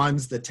 the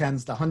ones, the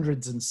tens, the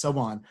hundreds, and so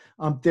on,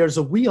 there's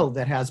a wheel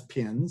that has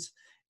pins.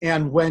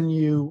 And when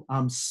you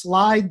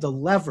slide the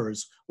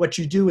levers, what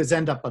you do is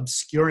end up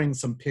obscuring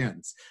some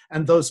pins.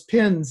 And those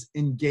pins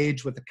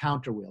engage with the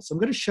counter wheel. So I'm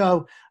going to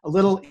show a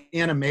little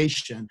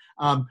animation.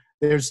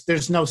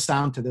 There's no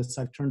sound to this.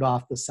 I've turned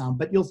off the sound,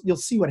 but you'll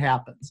see what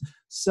happens.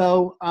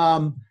 So,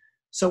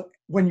 so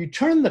when you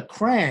turn the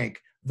crank,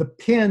 the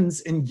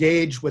pins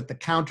engage with the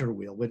counter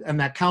wheel, and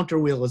that counter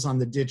wheel is on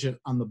the digit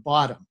on the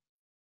bottom.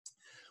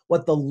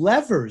 What the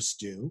levers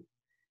do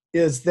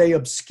is they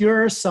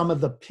obscure some of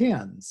the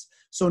pins,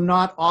 so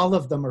not all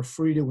of them are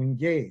free to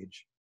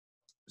engage.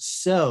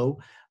 So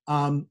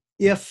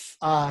if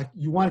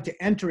you wanted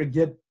to enter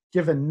a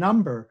given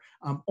number,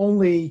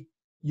 only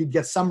you'd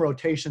get some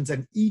rotations,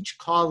 and each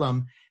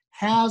column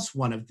has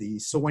one of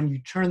these. So when you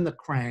turn the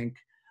crank,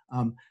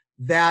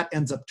 that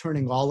ends up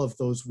turning all of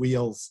those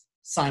wheels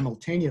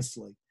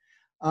simultaneously.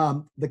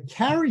 The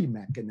carry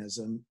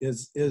mechanism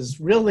is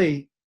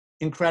really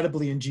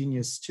incredibly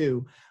ingenious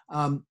too.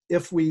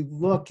 If we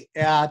look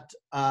at,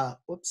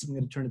 whoops, I'm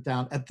going to turn it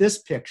down, at this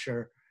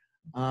picture,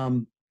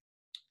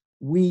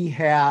 we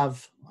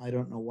have, I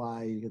don't know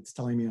why it's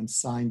telling me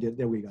unsigned it,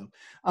 there we go.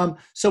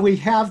 So we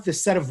have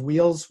this set of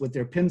wheels with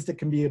their pins that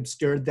can be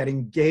obscured that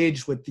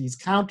engage with these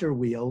counter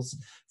wheels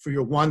for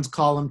your ones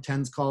column,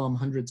 tens column,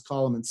 hundreds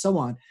column, and so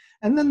on.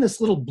 And then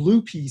this little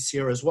blue piece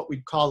here is what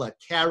we'd call a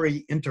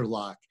carry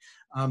interlock.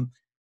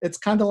 It's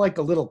kind of like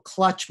a little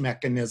clutch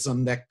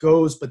mechanism that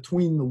goes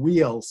between the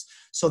wheels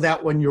so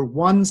that when your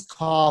ones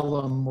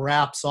column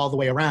wraps all the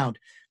way around,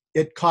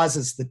 it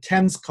causes the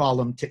tens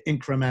column to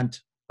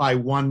increment by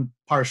one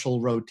partial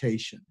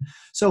rotation.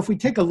 So if we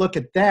take a look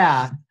at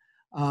that,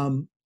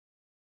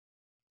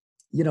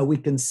 we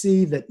can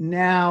see that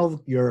now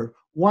your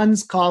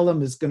ones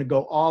column is going to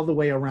go all the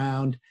way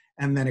around,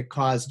 and then it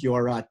caused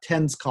your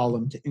tens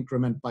column to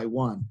increment by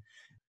one.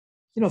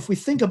 If we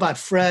think about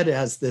Fred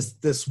as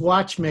this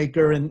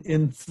watchmaker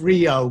in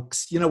Three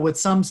Oaks, with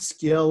some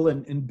skill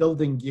in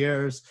building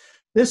gears,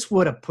 this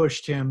would have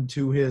pushed him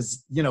to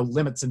his,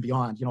 limits and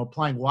beyond,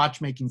 applying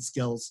watchmaking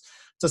skills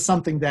to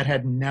something that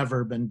had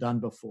never been done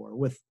before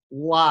with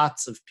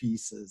lots of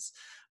pieces,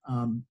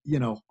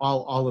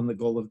 all in the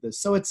goal of this.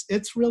 So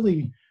it's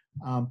really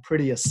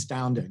pretty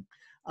astounding.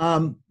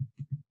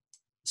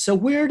 So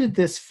where did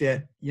this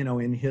fit,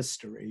 in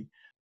history?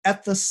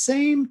 At the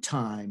same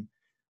time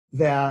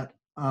that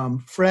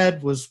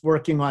Fred was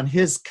working on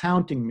his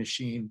counting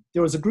machine,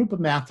 there was a group of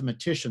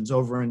mathematicians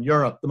over in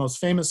Europe, the most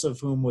famous of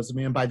whom was a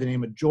man by the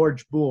name of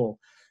George Boole,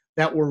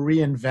 that were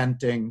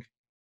reinventing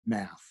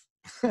math.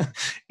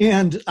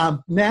 And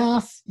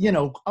math,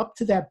 up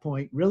to that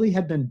point really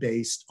had been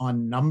based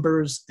on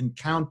numbers and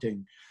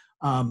counting.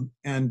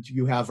 And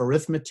you have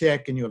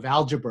arithmetic and you have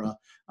algebra.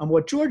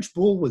 What George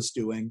Boole was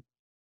doing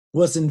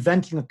was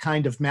inventing a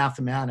kind of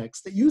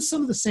mathematics that used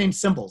some of the same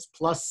symbols,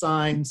 plus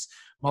signs,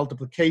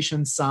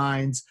 multiplication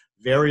signs,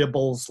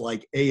 variables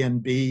like A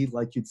and B,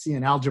 like you'd see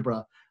in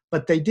algebra,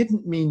 but they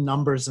didn't mean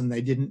numbers and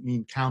they didn't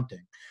mean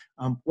counting.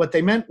 What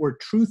they meant were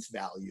truth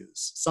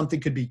values. Something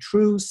could be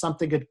true,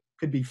 something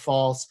could be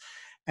false.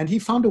 And he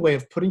found a way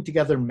of putting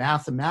together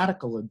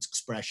mathematical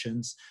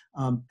expressions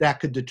that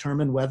could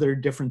determine whether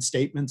different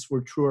statements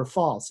were true or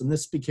false. And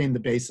this became the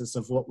basis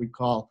of what we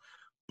call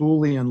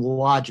Boolean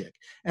logic.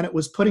 And it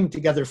was putting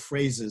together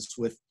phrases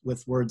with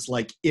words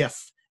like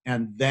if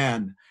and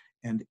then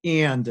and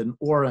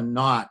or and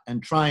not,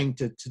 and trying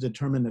to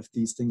determine if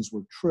these things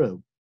were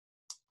true.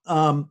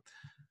 And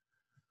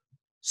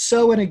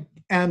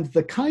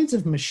the kinds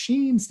of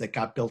machines that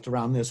got built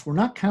around this were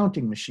not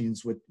counting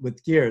machines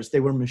with gears. They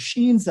were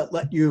machines that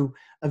let you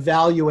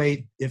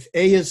evaluate if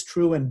A is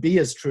true and B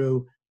is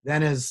true,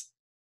 then is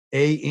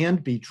A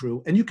and B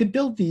true. And you could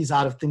build these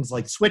out of things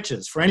like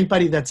switches. For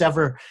anybody that's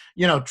ever,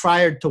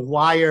 tried to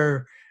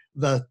wire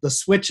the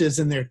switches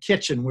in their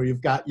kitchen where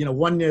you've got,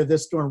 one near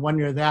this door and one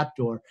near that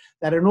door,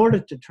 that in order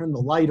to turn the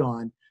light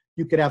on,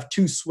 you could have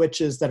two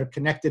switches that are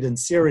connected in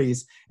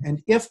series.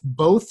 And if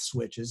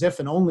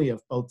and only if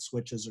both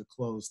switches are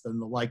closed, then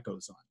the light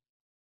goes on.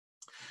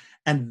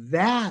 And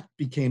that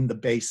became the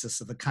basis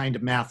of the kind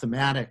of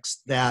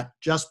mathematics that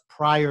just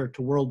prior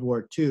to World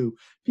War II,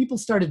 people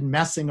started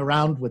messing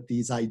around with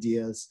these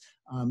ideas.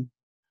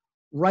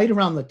 Right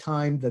around the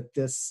time that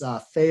this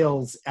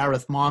Thales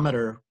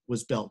arithmometer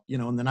was built,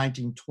 in the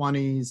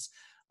 1920s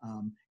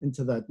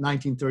into the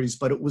 1930s.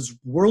 But it was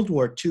World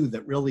War II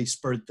that really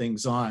spurred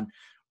things on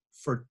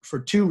for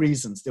two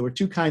reasons. There were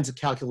two kinds of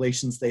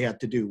calculations they had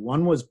to do.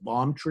 One was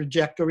bomb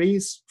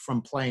trajectories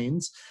from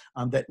planes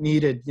that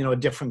needed, a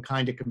different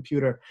kind of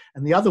computer.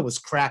 And the other was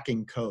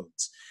cracking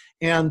codes.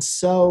 And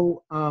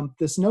so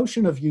this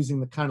notion of using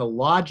the kind of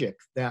logic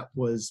that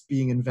was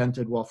being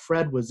invented while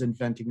Fred was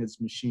inventing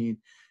his machine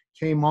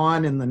came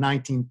on in the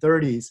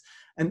 1930s.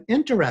 And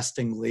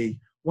interestingly,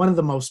 one of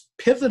the most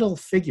pivotal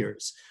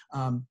figures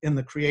in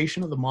the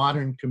creation of the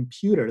modern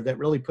computer that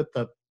really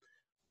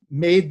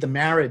made the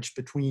marriage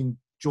between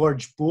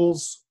George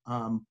Boole's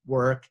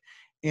work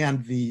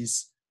and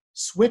these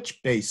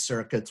switch-based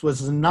circuits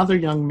was another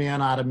young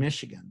man out of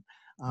Michigan,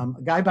 a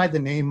guy by the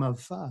name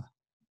of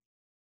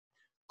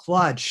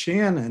Claude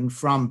Shannon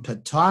from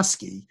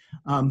Petoskey,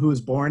 who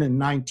was born in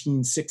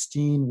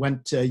 1916,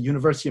 went to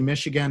University of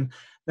Michigan,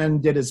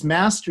 then did his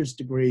master's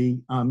degree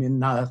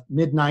in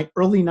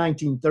early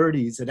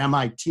 1930s at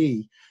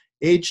MIT.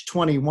 Age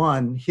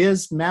 21,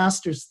 his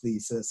master's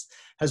thesis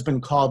has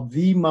been called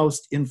the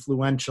most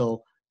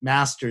influential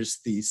master's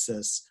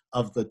thesis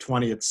of the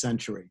 20th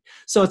century.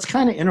 So it's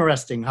kind of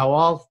interesting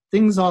how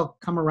things all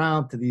come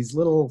around to these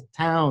little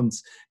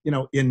towns,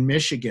 in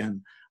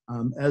Michigan,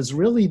 as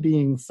really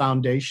being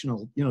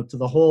foundational, to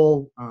the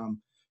whole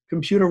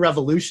computer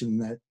revolution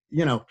that,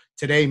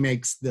 today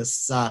makes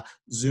this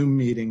Zoom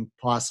meeting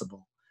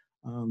possible.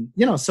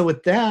 So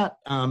with that,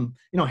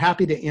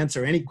 happy to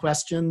answer any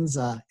questions,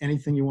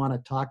 anything you want to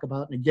talk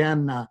about. And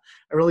again, I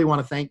really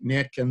want to thank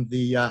Nick and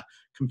the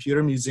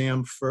Computer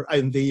Museum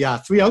and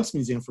the Three Oaks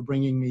Museum for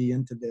bringing me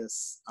into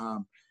this.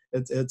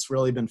 It's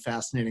really been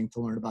fascinating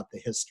to learn about the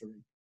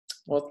history.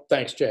 Well,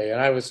 thanks, Jay. And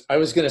I was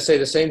going to say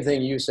the same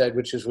thing you said,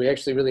 which is we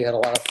actually really had a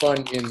lot of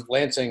fun in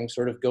Lansing,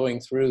 sort of going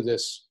through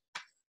this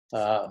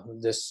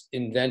this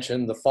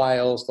invention, the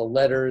files, the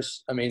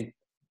letters. I mean,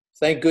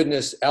 thank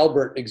goodness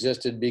Albert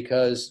existed,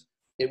 because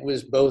it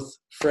was both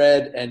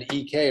Fred and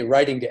EK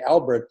writing to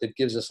Albert that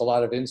gives us a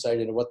lot of insight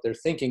into what their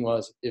thinking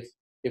was.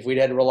 If we'd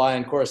had to rely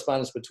on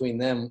correspondence between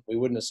them, we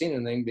wouldn't have seen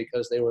anything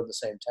because they were in the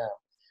same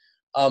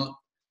town.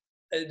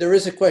 There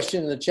is a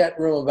question in the chat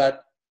room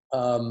about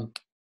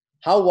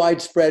how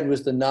widespread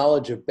was the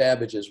knowledge of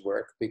Babbage's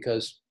work,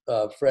 because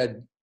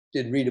Fred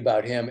did read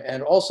about him,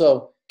 and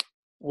also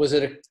was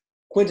it a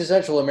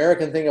quintessential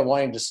American thing of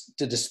wanting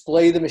to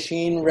display the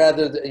machine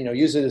rather than,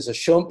 use it as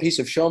a piece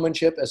of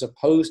showmanship as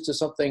opposed to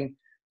something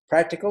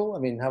practical? I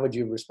mean, how would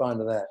you respond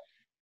to that?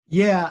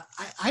 Yeah,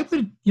 I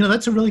would,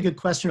 that's a really good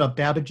question about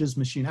Babbage's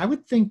machine. I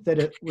would think that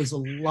it was a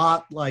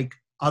lot like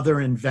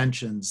other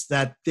inventions,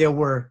 that there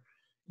were,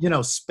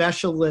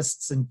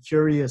 specialists and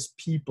curious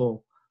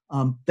people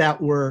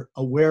that were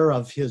aware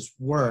of his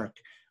work.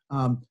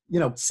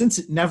 Since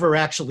it never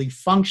actually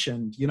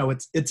functioned,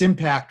 its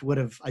impact would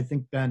have, I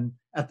think, been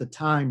at the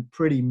time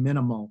pretty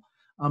minimal.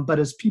 But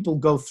as people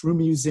go through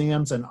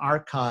museums and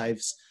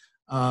archives,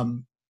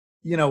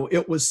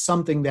 it was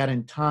something that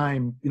in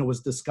time,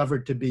 was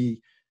discovered to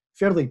be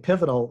fairly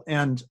pivotal.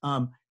 And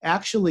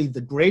actually, the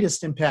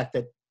greatest impact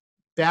that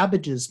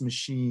Babbage's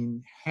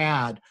machine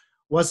had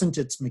wasn't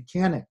its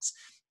mechanics.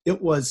 It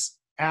was,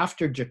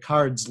 after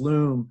Jacquard's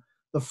loom,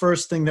 the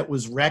first thing that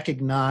was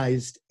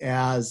recognized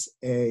as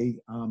a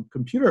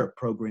computer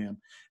program,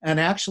 and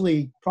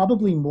actually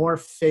probably more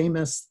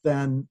famous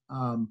than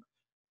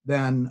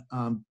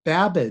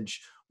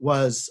Babbage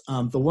was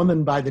the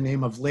woman by the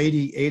name of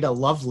Lady Ada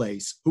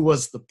Lovelace, who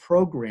was the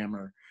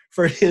programmer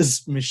for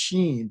his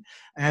machine.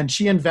 And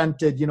she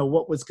invented,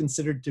 what was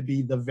considered to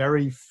be the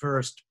very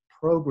first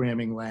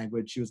programming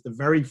language. She was the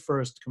very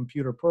first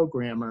computer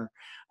programmer.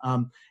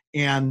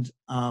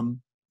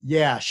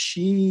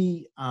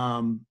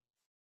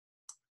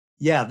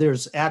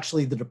 There's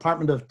actually, the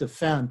Department of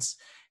Defense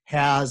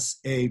has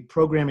a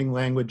programming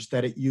language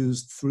that it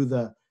used through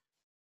the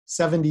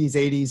 70s,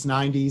 80s,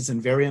 90s,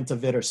 and variants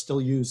of it are still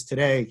used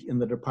today in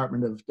the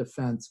Department of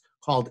Defense,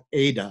 called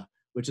Ada,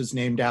 which is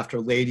named after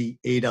Lady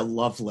Ada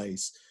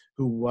Lovelace,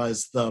 who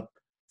was the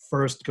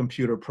first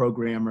computer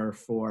programmer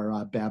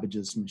for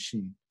Babbage's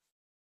machine.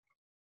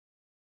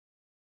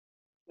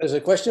 There's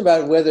a question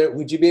about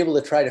would you be able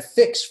to try to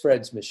fix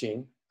Fred's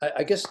machine?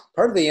 I guess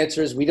part of the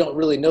answer is we don't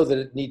really know that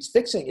it needs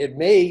fixing. It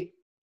may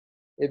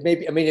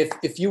be. I mean,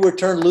 if you were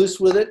turned loose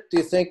with it, do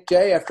you think,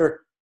 Jay, after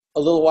a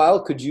little while,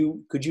 could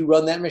you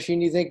run that machine,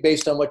 you think,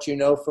 based on what you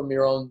know from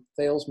your own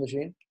Thales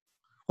machine?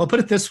 Well, put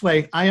it this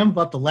way, I am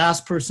about the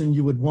last person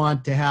you would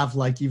want to have,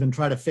 even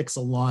try to fix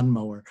a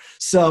lawnmower.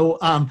 So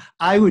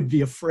I would be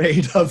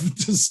afraid of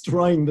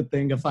destroying the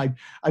thing if I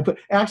put,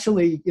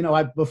 actually,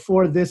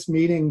 before this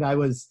meeting, I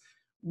was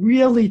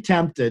really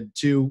tempted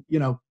to,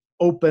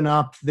 open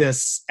up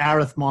this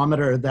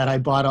arithmometer that I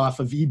bought off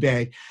of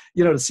eBay,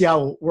 to see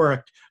how it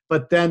worked.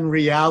 But then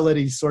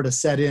reality sort of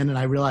set in and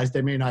I realized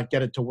I may not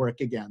get it to work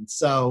again.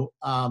 So,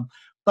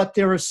 but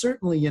there are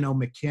certainly,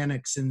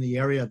 mechanics in the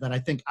area that I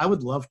think I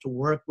would love to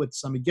work with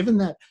somebody, given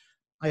that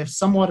I have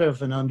somewhat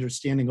of an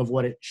understanding of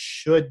what it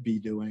should be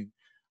doing.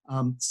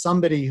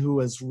 Somebody who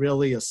is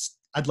really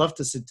I'd love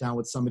to sit down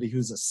with somebody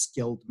who's a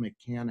skilled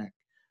mechanic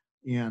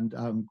and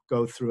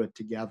go through it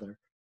together.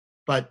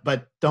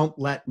 But don't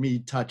let me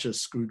touch a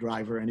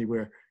screwdriver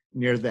anywhere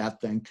near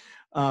that thing.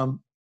 And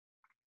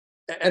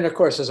of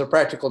course, as a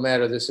practical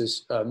matter, this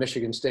is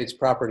Michigan State's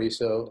property,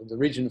 so the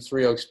Region of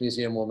Three Oaks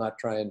Museum will not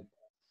try and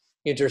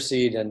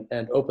intercede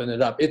and open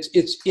it up. It's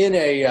in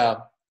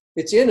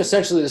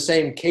essentially the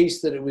same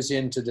case that it was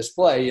in to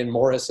display in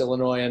Morris,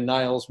 Illinois, and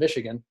Niles,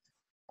 Michigan,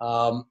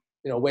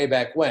 way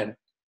back when.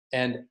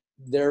 And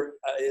there,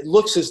 it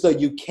looks as though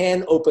you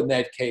can open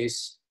that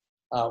case.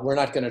 We're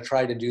not going to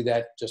try to do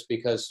that just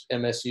because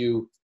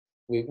MSU.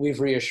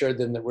 We've reassured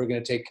them that we're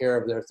going to take care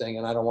of their thing,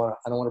 and I don't want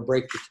to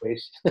break the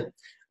case.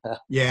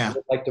 Yeah,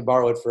 I'd like to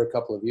borrow it for a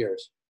couple of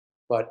years,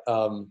 but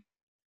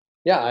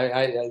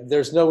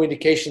there's no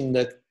indication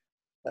that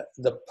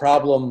the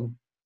problem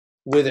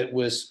with it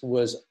was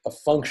a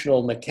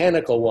functional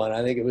mechanical one.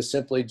 I think it was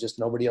simply just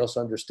nobody else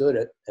understood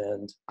it,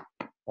 and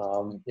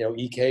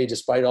EK,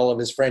 despite all of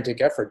his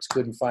frantic efforts,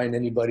 couldn't find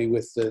anybody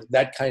with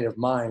that kind of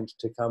mind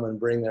to come and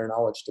bring their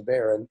knowledge to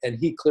bear. And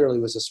he clearly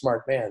was a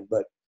smart man,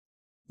 but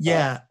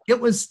yeah, it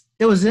was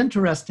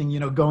interesting,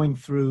 going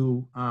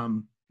through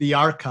the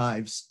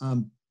archives,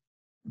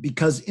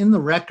 because in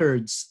the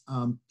records,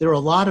 there are a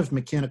lot of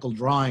mechanical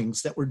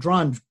drawings that were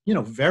drawn,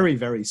 very,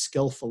 very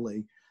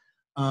skillfully.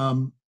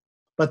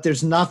 But but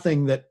there's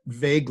nothing that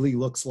vaguely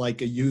looks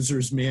like a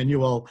user's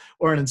manual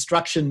or an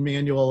instruction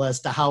manual as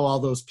to how all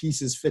those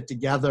pieces fit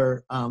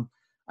together.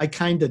 I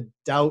kind of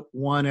doubt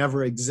one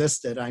ever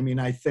existed. I mean,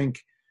 I think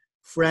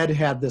Fred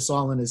had this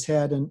all in his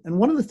head. And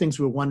one of the things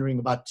we were wondering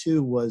about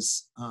too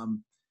was,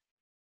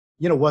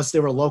 was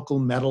there a local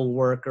metal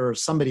worker or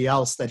somebody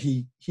else that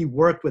he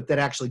worked with that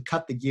actually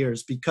cut the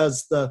gears?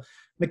 Because the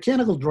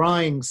mechanical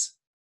drawings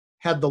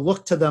had the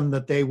look to them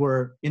that they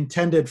were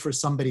intended for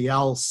somebody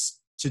else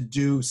to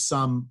do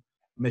some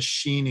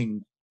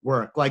machining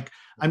work. Like,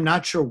 I'm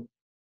not sure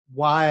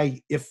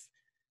why, if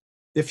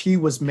he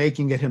was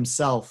making it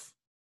himself,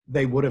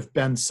 they would have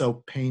been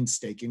so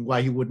painstaking,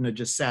 why he wouldn't have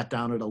just sat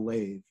down at a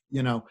lathe,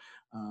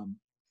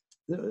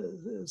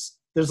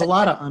 there's a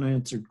lot of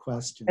unanswered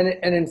questions.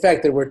 And in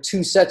fact, there were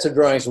two sets of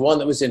drawings, one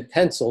that was in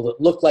pencil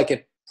that looked like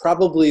it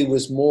probably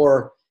was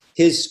more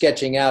his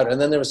sketching out, and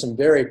then there were some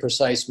very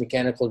precise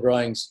mechanical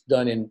drawings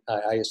done in,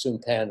 I assume,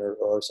 pen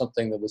or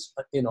something that was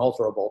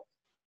inalterable,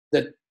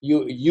 that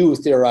you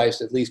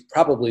theorized at least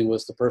probably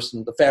was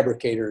the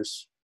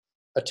fabricator's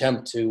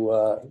attempt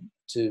to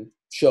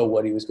show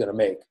what he was going to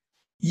make.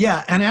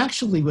 Yeah, and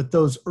actually with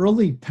those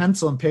early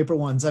pencil and paper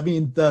ones, I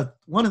mean,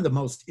 one of the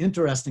most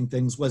interesting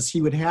things was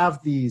he would have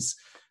these,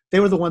 they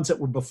were the ones that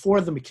were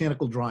before the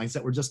mechanical drawings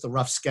that were just the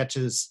rough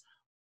sketches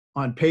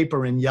on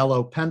paper in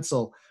yellow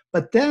pencil.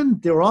 But then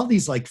there were all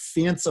these like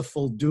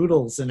fanciful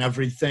doodles and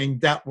everything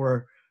that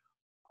were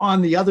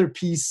on the other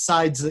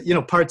sides,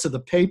 parts of the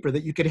paper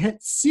that you could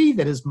see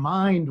that his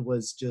mind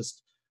was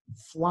just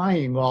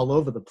flying all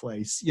over the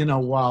place,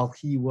 while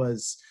he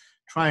was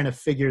trying to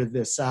figure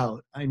this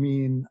out. I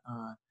mean,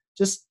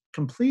 just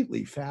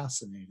completely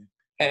fascinating.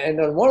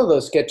 And on one of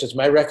those sketches,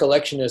 my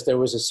recollection is there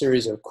was a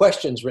series of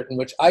questions written,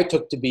 which I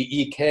took to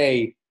be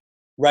EK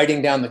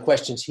writing down the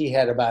questions he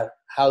had about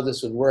how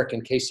this would work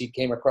in case he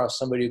came across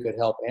somebody who could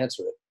help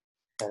answer it.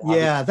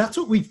 Yeah, that's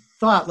what we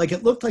thought. Like,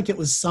 it looked like it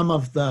was some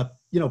of the,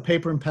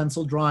 paper and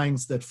pencil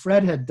drawings that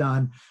Fred had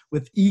done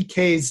with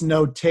EK's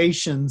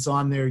notations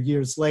on there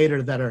years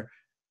later that are,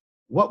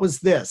 what was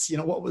this?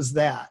 What was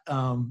that?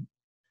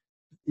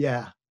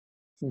 Yeah.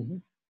 Mm-hmm.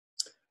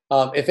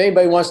 If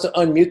anybody wants to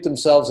unmute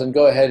themselves and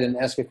go ahead and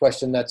ask a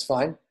question, that's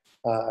fine.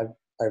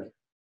 I've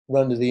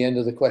run to the end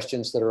of the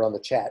questions that are on the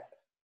chat.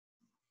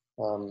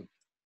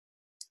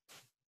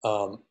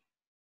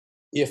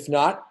 If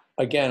not,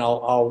 again,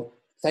 I'll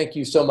thank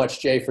you so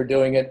much, Jay, for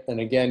doing it. And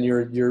again,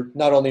 your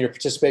not only your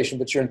participation,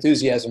 but your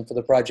enthusiasm for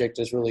the project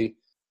is really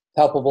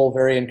palpable,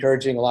 very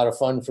encouraging, a lot of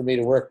fun for me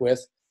to work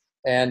with.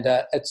 And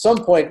at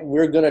some point,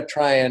 we're going to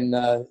try and,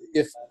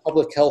 if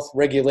public health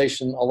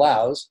regulation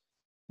allows,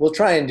 we'll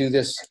try and do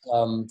this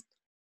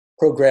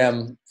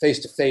program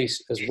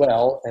face-to-face as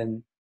well.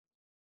 And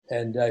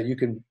you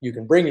can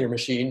bring your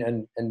machine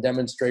and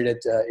demonstrate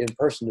it in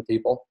person to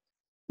people.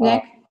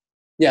 Nick?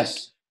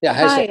 Yes. Yeah.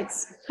 Hi,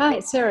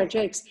 it's Sarah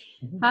Jakes.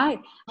 Mm-hmm. Hi.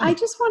 I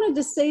just wanted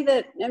to say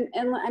that, and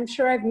I'm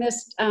sure I've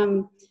missed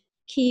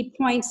key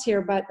points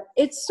here, but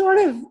it's sort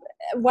of,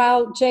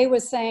 while Jay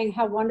was saying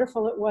how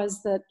wonderful it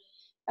was that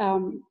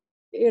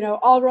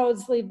all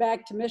roads lead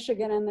back to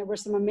Michigan, and there were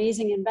some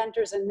amazing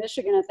inventors in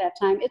Michigan at that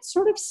time. It's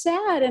sort of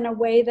sad in a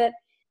way that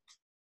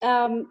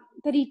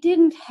that he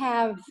didn't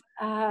have,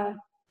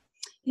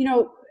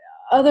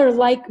 other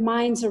like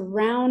minds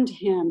around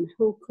him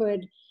who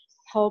could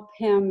help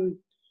him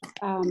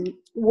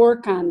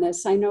work on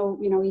this. I know,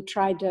 he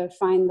tried to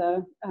find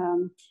the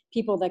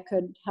people that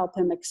could help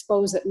him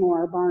expose it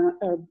more,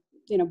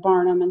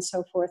 Barnum and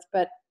so forth.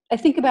 But I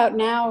think about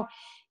now,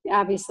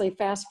 obviously,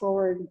 fast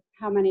forward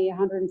how many,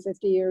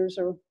 150 years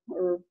or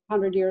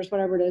 100 years,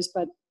 whatever it is,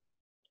 but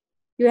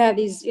you have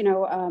these,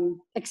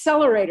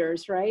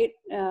 accelerators, right?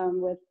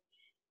 With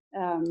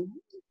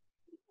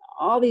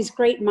all these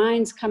great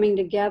minds coming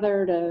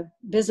together, to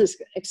business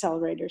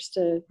accelerators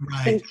to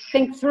right.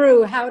 think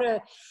through how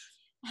to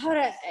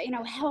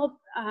help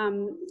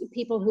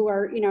people who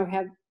are,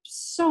 have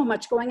so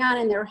much going on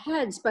in their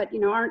heads, but,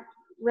 aren't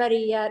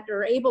ready yet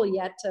or able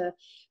yet to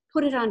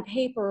put it on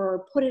paper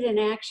or put it in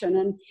action.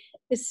 And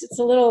it's just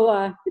a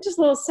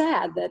little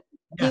sad that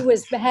he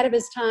was ahead of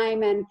his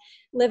time and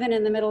living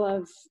in the middle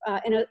of,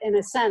 in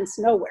a sense,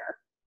 nowhere.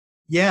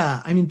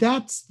 Yeah, I mean,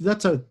 that's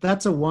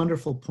a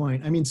wonderful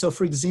point. I mean, so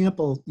for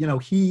example,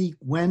 he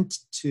went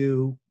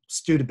to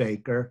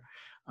Studebaker,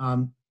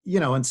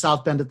 in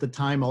South Bend at the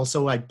time.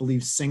 Also, I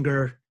believe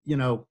Singer,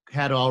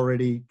 had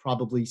already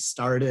probably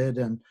started,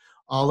 and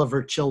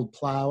Oliver Chilled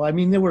Plow. I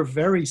mean, there were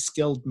very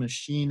skilled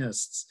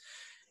machinists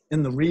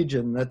in the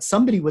region that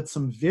somebody with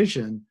some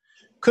vision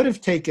could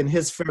have taken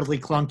his fairly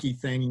clunky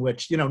thing,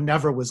 which,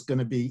 never was going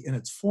to be in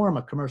its form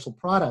a commercial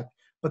product,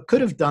 but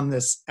could have done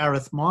this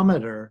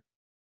arithmometer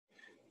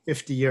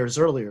 50 years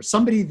earlier.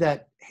 Somebody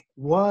that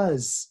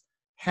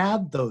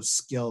had those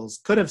skills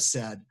could have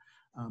said,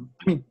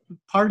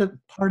 part of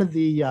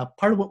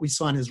what we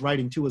saw in his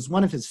writing too was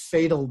one of his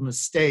fatal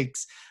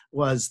mistakes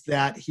was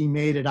that he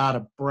made it out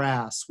of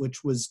brass,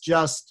 which was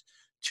just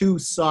too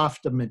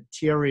soft a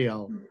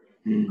material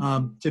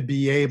to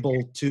be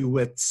able to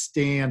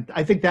withstand.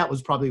 I think that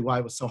was probably why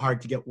it was so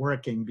hard to get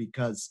working,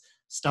 because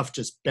stuff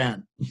just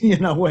bent,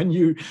 when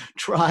you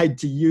tried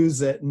to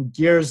use it, and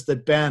gears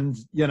that bend,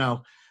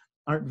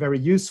 aren't very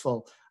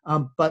useful.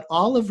 But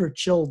Oliver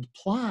Chilled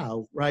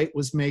Plow, right,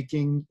 was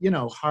making,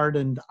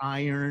 hardened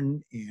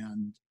iron,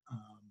 and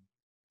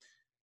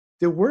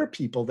there were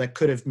people that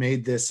could have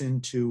made this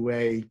into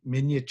a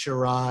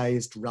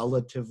miniaturized,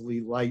 relatively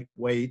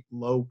lightweight,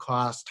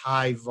 low-cost,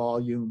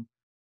 high-volume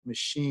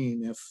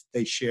machine if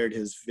they shared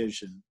his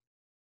vision.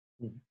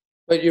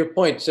 But your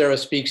point, Sarah,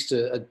 speaks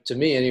to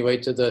me anyway,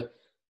 to the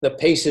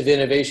pace of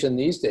innovation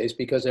these days,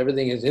 because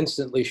everything is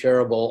instantly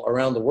shareable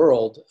around the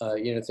world.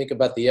 Think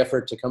about the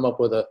effort to come up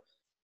with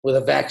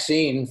a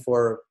vaccine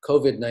for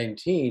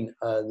COVID-19,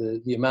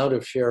 the amount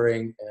of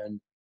sharing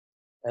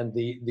and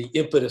the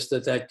impetus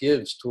that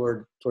gives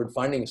toward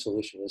finding a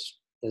solution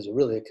is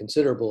really a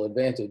considerable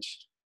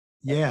advantage.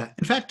 Yeah.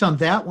 In fact, on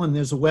that one,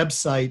 there's a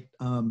website,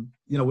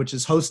 which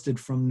is hosted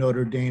from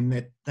Notre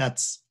Dame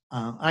that's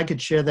I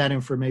could share that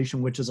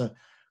information, which is a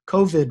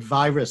COVID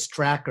virus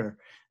tracker.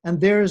 And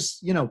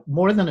there's,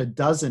 more than a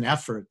dozen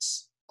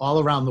efforts all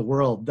around the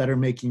world that are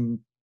making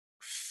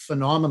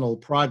phenomenal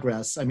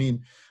progress. I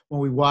mean,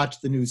 when we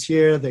watch the news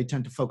here, they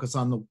tend to focus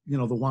on the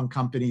one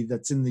company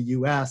that's in the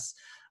US.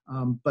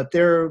 But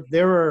there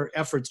are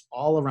efforts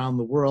all around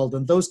the world.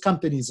 And those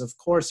companies, of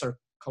course, are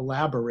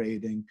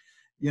collaborating,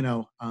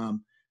 the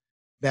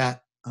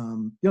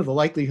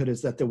likelihood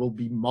is that there will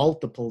be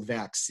multiple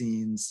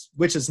vaccines,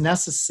 which is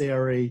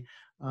necessary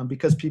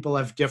because people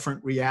have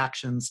different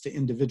reactions to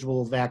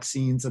individual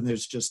vaccines, and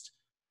there's just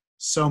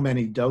so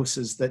many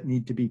doses that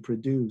need to be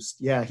produced.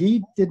 Yeah,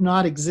 he did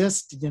not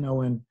exist,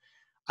 and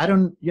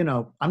I'm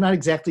not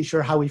exactly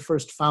sure how he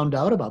first found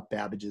out about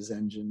Babbage's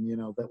engine,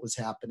 that was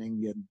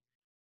happening in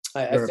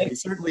Europe. He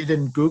certainly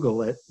didn't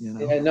Google it,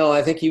 Yeah, no,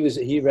 I think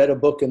he read a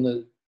book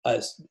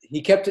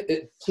he kept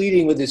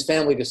pleading with his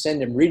family to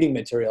send him reading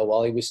material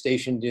while he was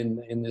stationed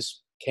in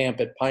this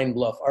camp at Pine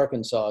Bluff,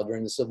 Arkansas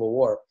during the Civil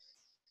War.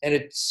 And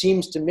it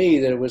seems to me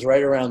that it was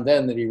right around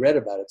then that he read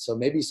about it. So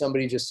maybe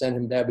somebody just sent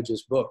him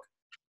Babbage's book.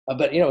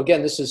 But,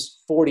 again, this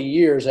is 40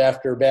 years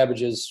after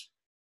Babbage's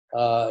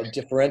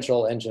difference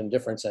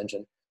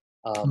engine.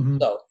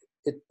 So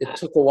it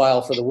took a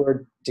while for the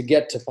word to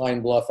get to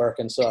Pine Bluff,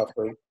 Arkansas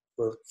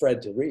for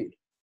Fred to read.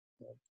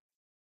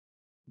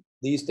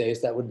 These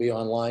days, that would be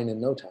online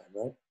in no time,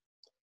 right?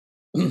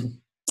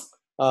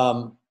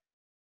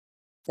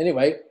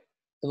 Anyway,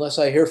 unless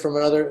I hear from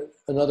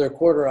another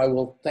quarter, I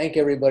will thank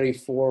everybody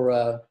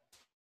for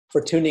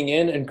tuning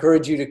in.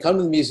 Encourage you to come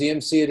to the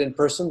museum, see it in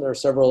person. There are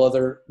several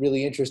other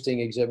really interesting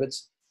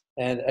exhibits.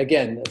 And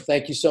again,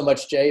 thank you so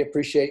much, Jay.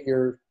 Appreciate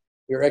your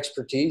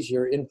expertise,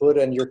 your input,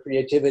 and your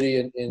creativity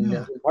in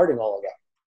imparting all of that.